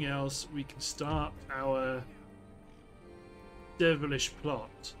nothing else, we can start our devilish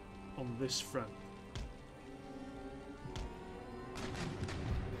plot on this front.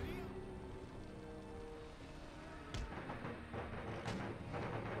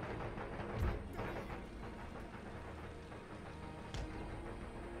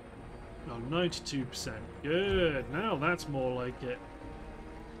 Oh, 92%. Good. Now that's more like it.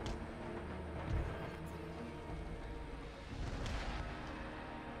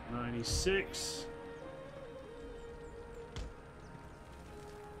 $96.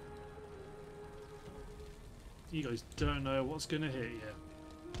 You guys don't know what's going to hit yet.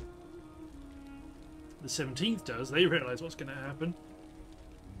 The 17th does. They realise what's going to happen.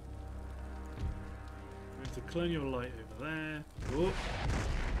 Move the colonial light over there. Oh,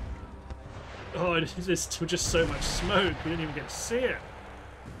 oh, there's still just so much smoke. We didn't even get to see it.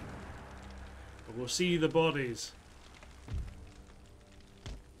 But we'll see the bodies.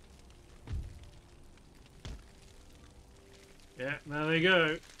 Yeah, there they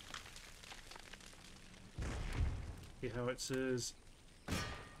go. See how it says.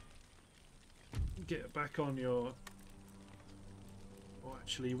 Get back on your. Oh,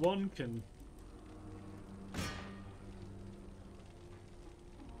 actually, one can.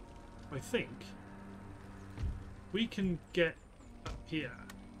 I think we can get up here.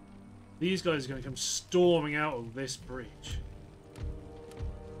 These guys are going to come storming out of this breach.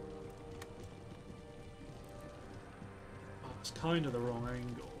 It's kind of the wrong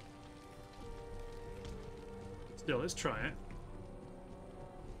angle. Still, let's try it.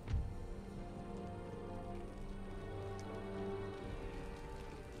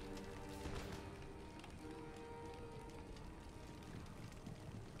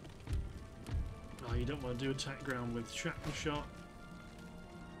 Oh, you don't want to do attack ground with shrapnel shot.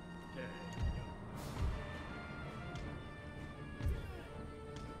 Okay.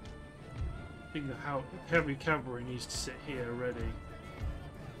 I think the heavy cavalry needs to sit here ready.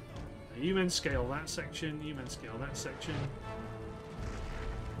 Now you men scale that section, you men scale that section.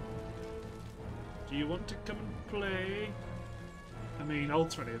 Do you want to come and play? I mean,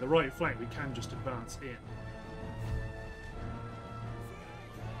 ultimately, the right flank we can just advance in.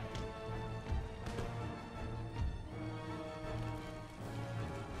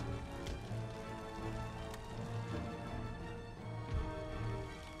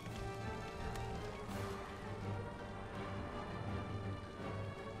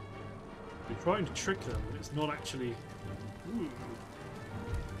 Trying to trick them, but it's not actually. Ooh.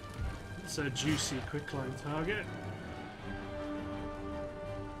 It's a juicy quicklime target.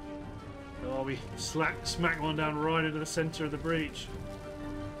 Oh, we smack one down right into the center of the breach.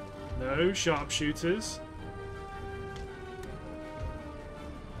 No sharpshooters.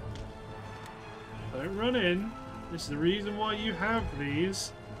 Don't run in. This is the reason why you have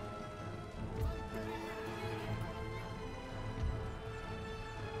these.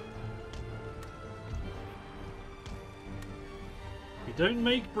 Don't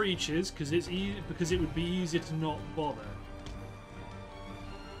make breaches because it's because it would be easier to not bother.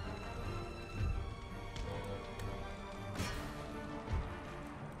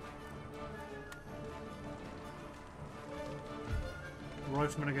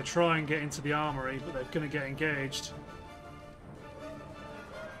 Riflemen are going to try and get into the armory, but they're going to get engaged.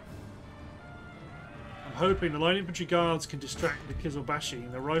 I'm hoping the light infantry guards can distract the Kizilbashi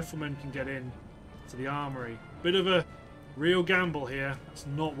and the riflemen can get in to the armory. Bit of a real gamble here. That's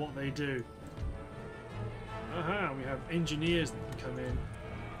not what they do. Aha, we have engineers that can come in.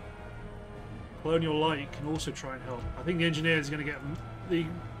 Colonial Light can also try and help. I think the engineers are going to get... the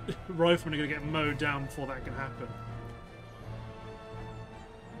riflemen are going to get mowed down before that can happen.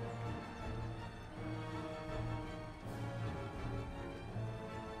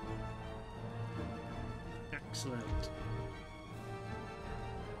 Excellent.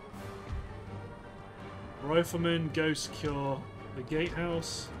 Riflemen, go secure the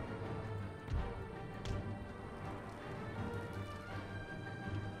gatehouse.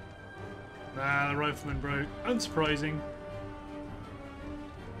 Nah, the rifleman broke. Unsurprising.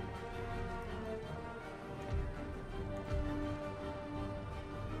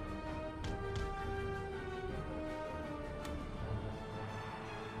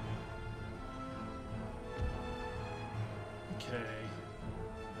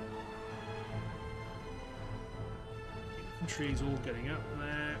 Infantry's all getting up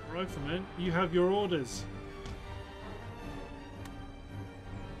there. Riflemen, you have your orders.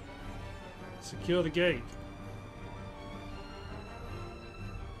 Secure the gate.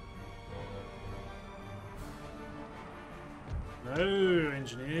 No,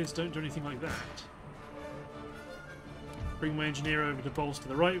 engineers, don't do anything like that. Bring my engineer over to bolster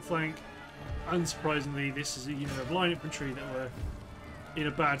the right flank. Unsurprisingly, this is a unit of line infantry that were in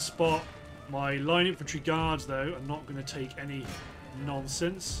a bad spot. My line infantry guards, though, are not going to take any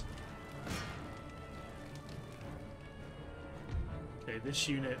nonsense. Okay, this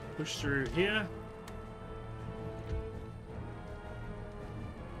unit push through here.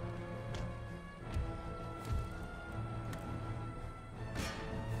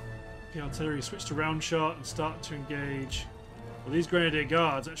 The artillery switch to round shot and start to engage. Well, these Grenadier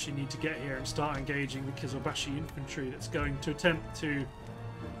Guards actually need to get here and start engaging the Kizilbashi infantry that's going to attempt to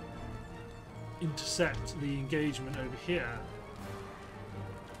intercept the engagement over here.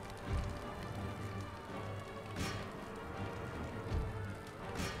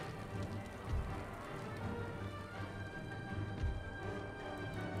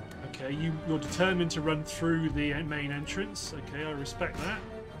 Okay, you're determined to run through the main entrance. Okay, I respect that.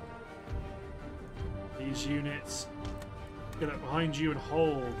 These units get up behind you and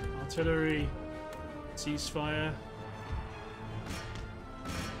hold. Artillery, ceasefire.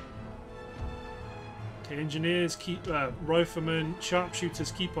 Okay, engineers keep, riflemen,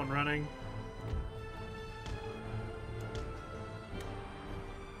 sharpshooters keep on running.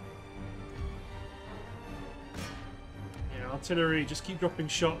 Yeah, artillery, just keep dropping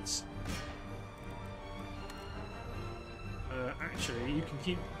shots. Actually, you can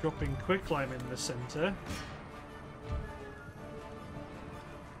keep dropping quicklime in the center.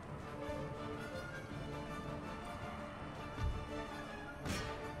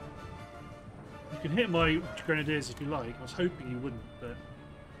 You can hit my grenadiers if you like. I was hoping you wouldn't, but...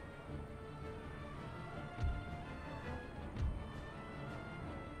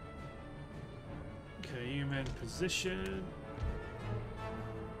 Okay, you men position.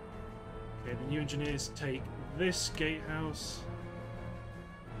 Okay, the new engineers take this gatehouse.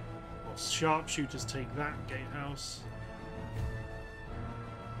 Or sharpshooters take that gatehouse.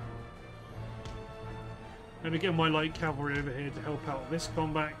 Maybe get my light cavalry over here to help out this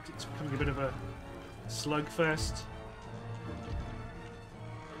combat. It's becoming a bit of a slugfest.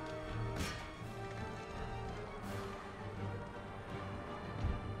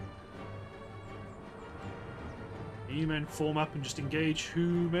 You men form up and just engage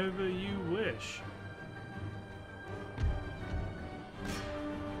whomever you wish.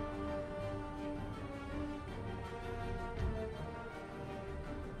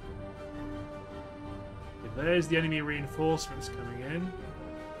 There's the enemy reinforcements coming in.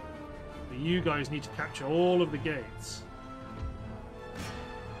 But you guys need to capture all of the gates.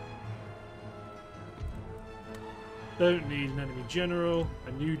 Don't need an enemy general,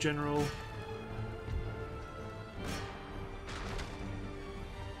 a new general.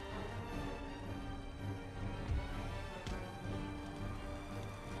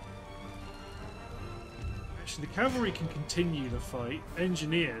 The cavalry can continue the fight.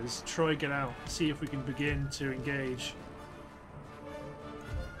 Engineers, try get out. See if we can begin to engage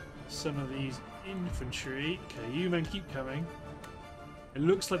some of these infantry. Okay, you men keep coming. It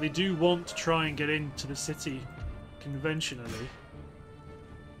looks like they do want to try and get into the city conventionally.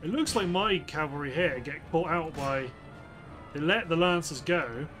 It looks like my cavalry here get caught out by... They let the lancers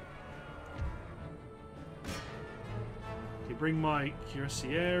go. Okay, bring my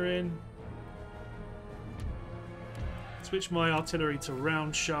cuirassier in. Switch my artillery to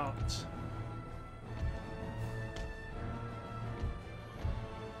round shot.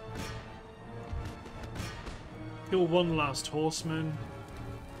 Kill one last horseman.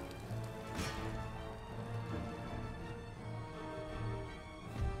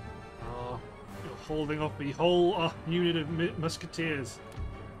 Oh, you're holding off the whole unit of musketeers.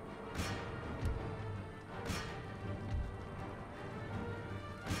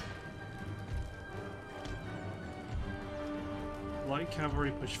 Light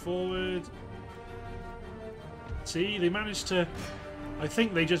cavalry push forward. See, they managed to... I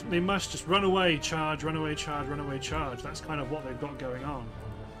think they must just run away, charge, run away, charge, run away, charge. That's kind of what they've got going on.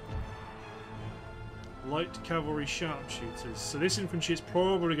 Light cavalry sharpshooters. So this infantry is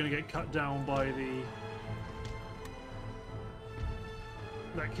probably going to get cut down by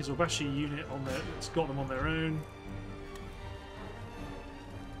that Kizobashi unit on there that's got them on their own.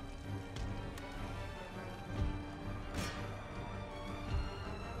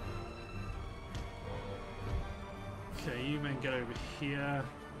 Okay, you men get over here.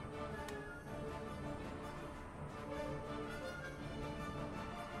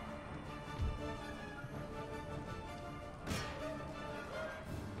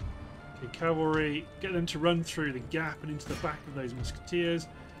 Okay, cavalry, get them to run through the gap and into the back of those musketeers.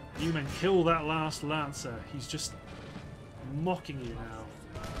 You men kill that last lancer. He's just mocking you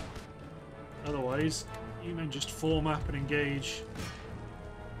now. Otherwise, you men just form up and engage.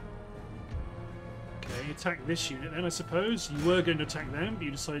 Okay, attack this unit then, I suppose. You were going to attack them, but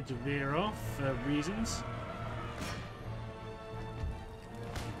you decided to veer off for reasons.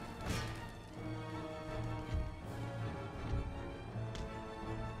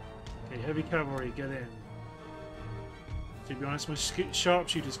 Okay, heavy cavalry, get in. To be honest, my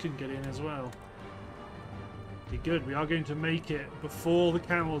sharpshooters couldn't get in as well. Be good, we are going to make it before the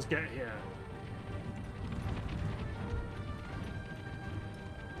camels get here.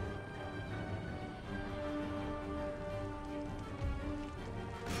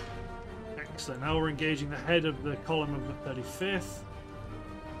 So now we're engaging the head of the column of the 35th.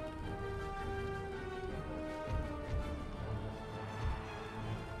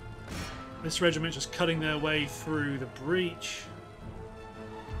 This regiment just cutting their way through the breach.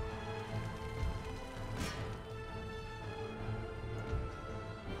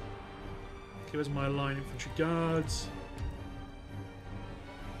 Okay, where's my line infantry guards?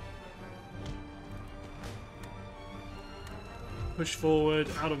 Push forward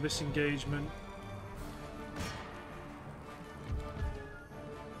out of this engagement.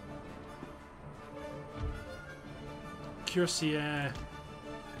 Cuirassier,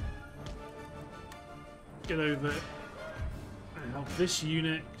 get over and help this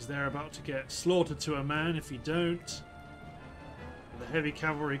unit because they're about to get slaughtered to a man if you don't. The heavy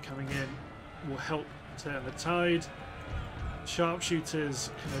cavalry coming in will help turn the tide. Sharpshooters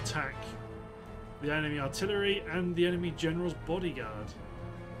can attack the enemy artillery and the enemy general's bodyguard.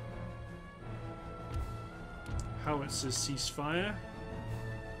 Howitzers cease fire.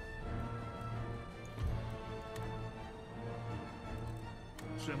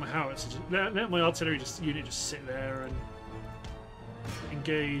 So let my howitzers, let my artillery unit just sit there and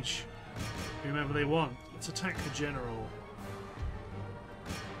engage whomever they want. Let's attack the general.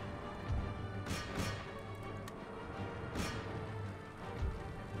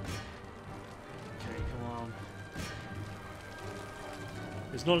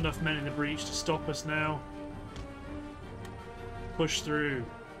 There's not enough men in the breach to stop us now. Push through.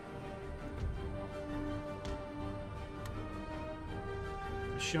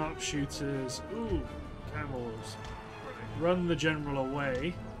 The sharpshooters. Ooh, camels. Right. Run the general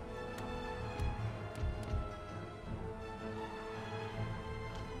away.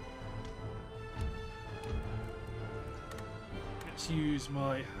 Let's use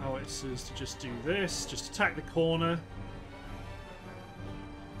my howitzers to just do this. Just attack the corner.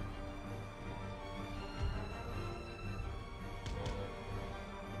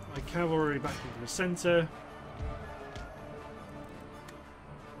 Cavalry back into the centre.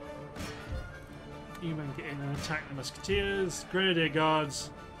 You men get in and attack the musketeers. Grenadier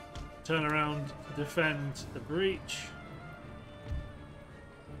guards turn around to defend the breach.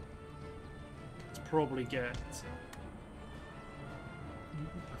 Let's probably get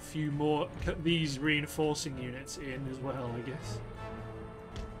a few more these reinforcing units in as well, I guess.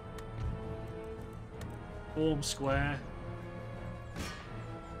 Form square.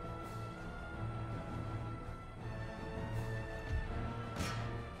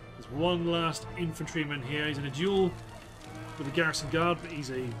 One last infantryman here. He's in a duel with the garrison guard, but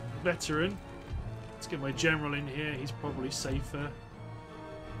he's a veteran. Let's get my general in here. He's probably safer.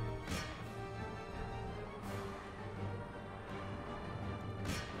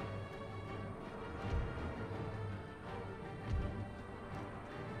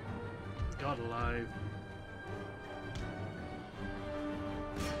 God alive.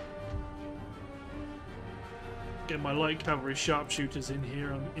 Get my light cavalry sharpshooters in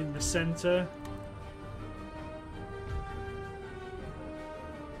here in the center.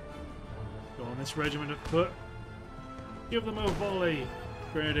 Go on, this regiment of foot. Give them a volley.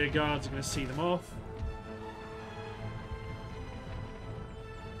 Grenadier Guards are going to see them off.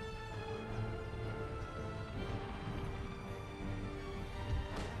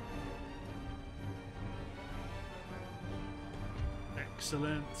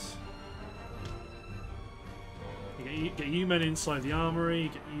 Excellent. Get you men inside the armory,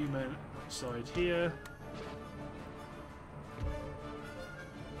 get you men outside here.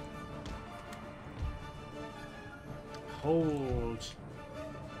 Hold.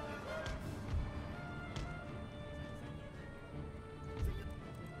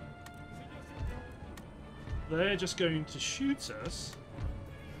 They're just going to shoot us,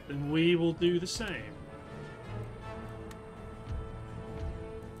 then we will do the same.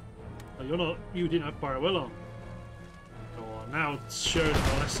 Oh, you didn't have fire well on. Go on, now show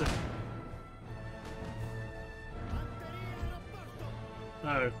them a lesson.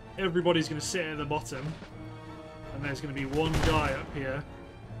 No, everybody's going to sit at the bottom, and there's going to be one guy up here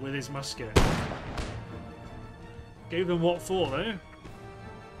with his musket. Gave them what for, though?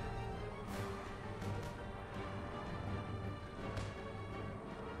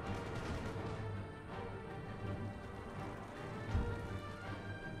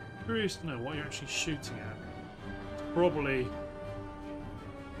 Curious to know what you're actually shooting at. It's probably...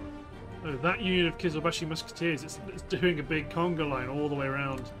 Oh, that unit of Kizilbashi Musketeers, it's doing a big conga line all the way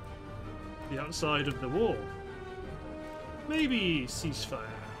around the outside of the wall. Maybe ceasefire.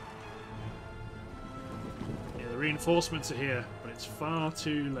 Yeah, the reinforcements are here, but it's far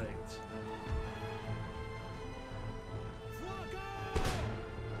too late.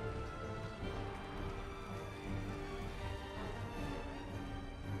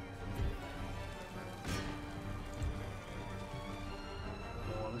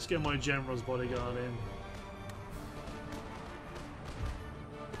 Let's get my general's bodyguard in.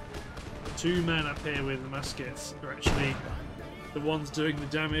 2 men up here with the muskets are actually the ones doing the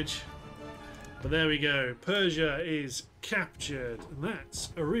damage. But there we go. Persia is captured, and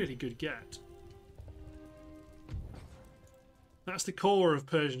that's a really good get. That's the core of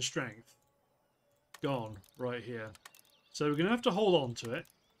Persian strength. Gone right here. So we're going to have to hold on to it.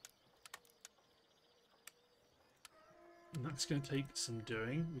 And that's going to take some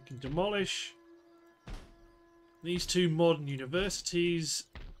doing. We can demolish these 2 modern universities,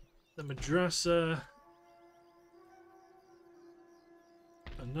 the madrasa,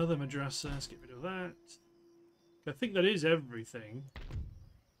 another madrasa. Let's get rid of that. I think that is everything.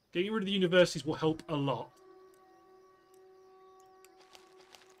 Getting rid of the universities will help a lot.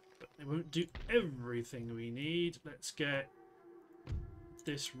 But they won't do everything we need. Let's get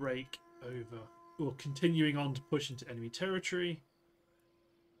this rake over. Or continuing on to push into enemy territory.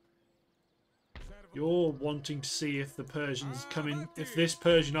 You're wanting to see if the Persians come in, if this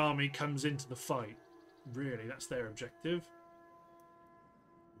Persian army comes into the fight. Really, that's their objective.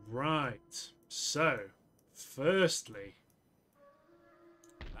 Right. So, firstly,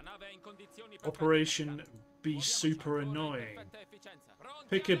 Operation Be Super Annoying.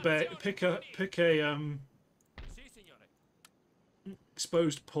 Pick a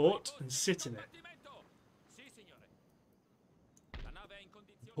exposed port and sit in it.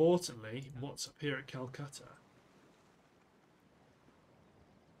 Importantly, what's up here at Calcutta?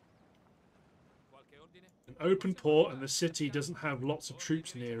 An open port, and the city doesn't have lots of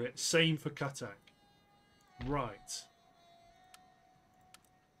troops near it. Same for Cuttack. Right.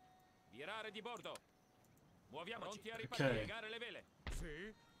 Okay.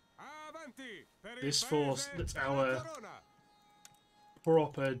 This force, that's our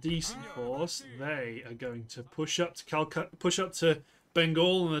proper decent force. They are going to push up to Calcutta, push up to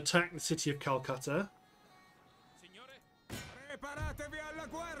Bengal and attack the city of Calcutta.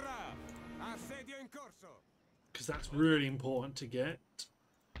 Because that's really important to get.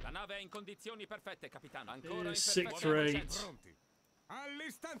 6th rate.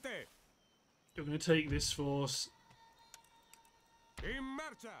 You're going to take this force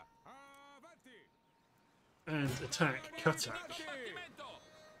and attack Cuttack.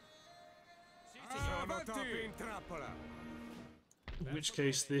 In which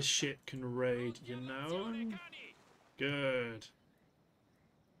case this ship can raid, you know? Good.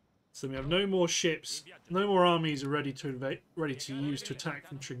 So we have no more ships, no more armies are ready to invade, ready to use to attack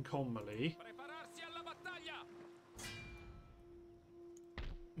from Trincomalee.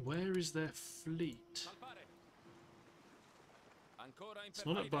 Where is their fleet? It's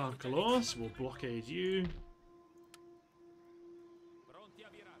not at Barcalor, so we'll blockade you.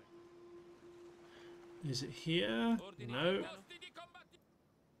 Is it here? No.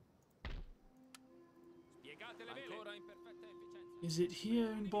 Is it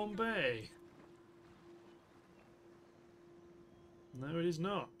here in Bombay? No, it is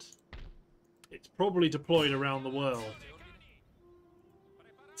not. It's probably deployed around the world.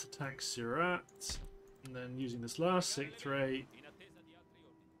 Let's attack Surat, and then using this last sixth rate,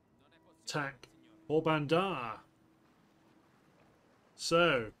 attack Porbandar.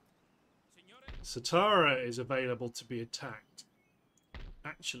 So, Satara is available to be attacked.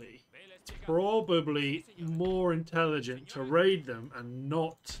 Actually, it's probably more intelligent to raid them and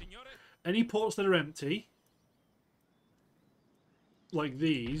not any ports that are empty. Like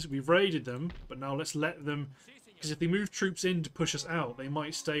these, we've raided them, but now let's let them, because if they move troops in to push us out, they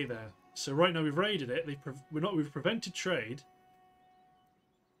might stay there. So right now we've raided it. We've prevented trade.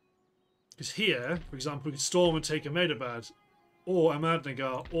 Because here, for example, we could storm and take Ahmedabad, or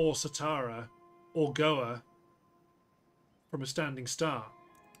Ahmadnagar, or Satara, or Goa from a standing start.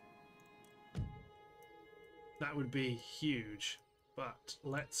 That would be huge. But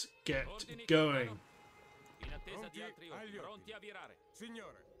let's get going.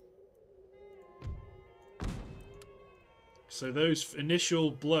 So those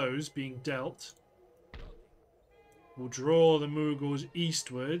initial blows being dealt will draw the Mughals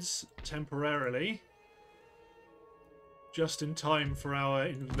eastwards temporarily, just in time for our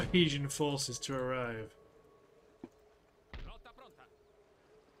invasion forces to arrive.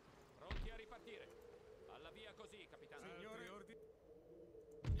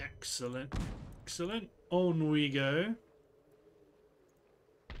 Excellent, excellent. On we go.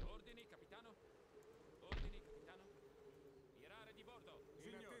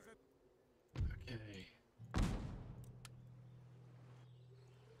 Okay.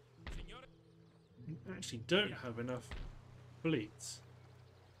 We actually don't have enough fleets.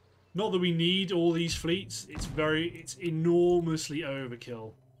 Not that we need all these fleets. It's enormously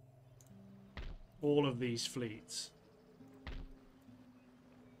overkill. All of these fleets.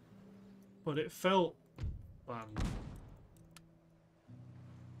 But it felt fun.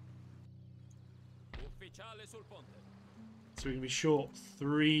 So we can be short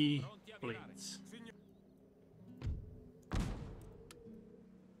 3 fleets.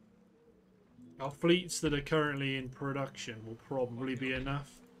 Our fleets that are currently in production will probably be enough.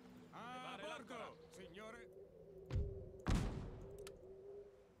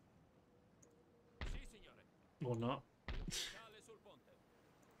 Or not.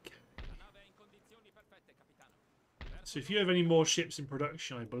 So if you have any more ships in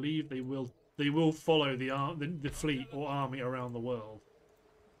production, I believe they will follow the fleet or army around the world.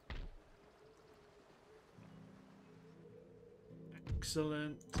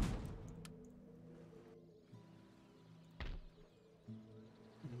 Excellent.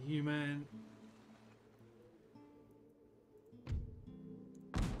 You man.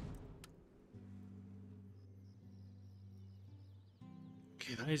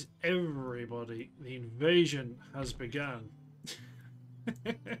 Okay, that is everybody. The invasion has begun.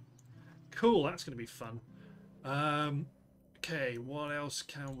 Cool, that's going to be fun. Okay, what else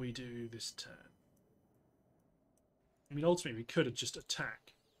can we do this turn? I mean, ultimately, we could have just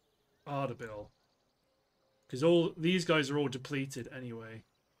attacked Ardabil. Because all these guys are all depleted anyway.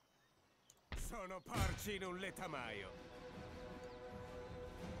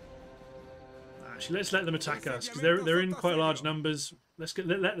 Actually, let's let them attack us because they're in quite large numbers. Let's get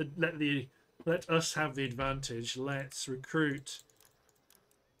let us have the advantage. Let's recruit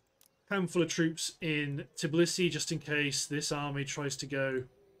a handful of troops in Tbilisi just in case this army tries to go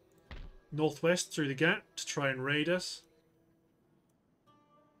northwest through the gap to try and raid us.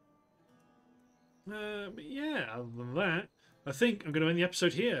 But yeah, other than that, I think I'm going to end the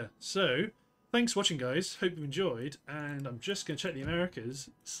episode here. So, thanks for watching, guys. Hope you enjoyed. And I'm just going to check the Americas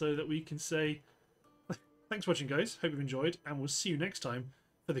so that we can say thanks for watching, guys. Hope you've enjoyed. And we'll see you next time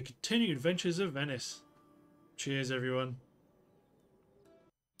for the continuing adventures of Venice. Cheers, everyone.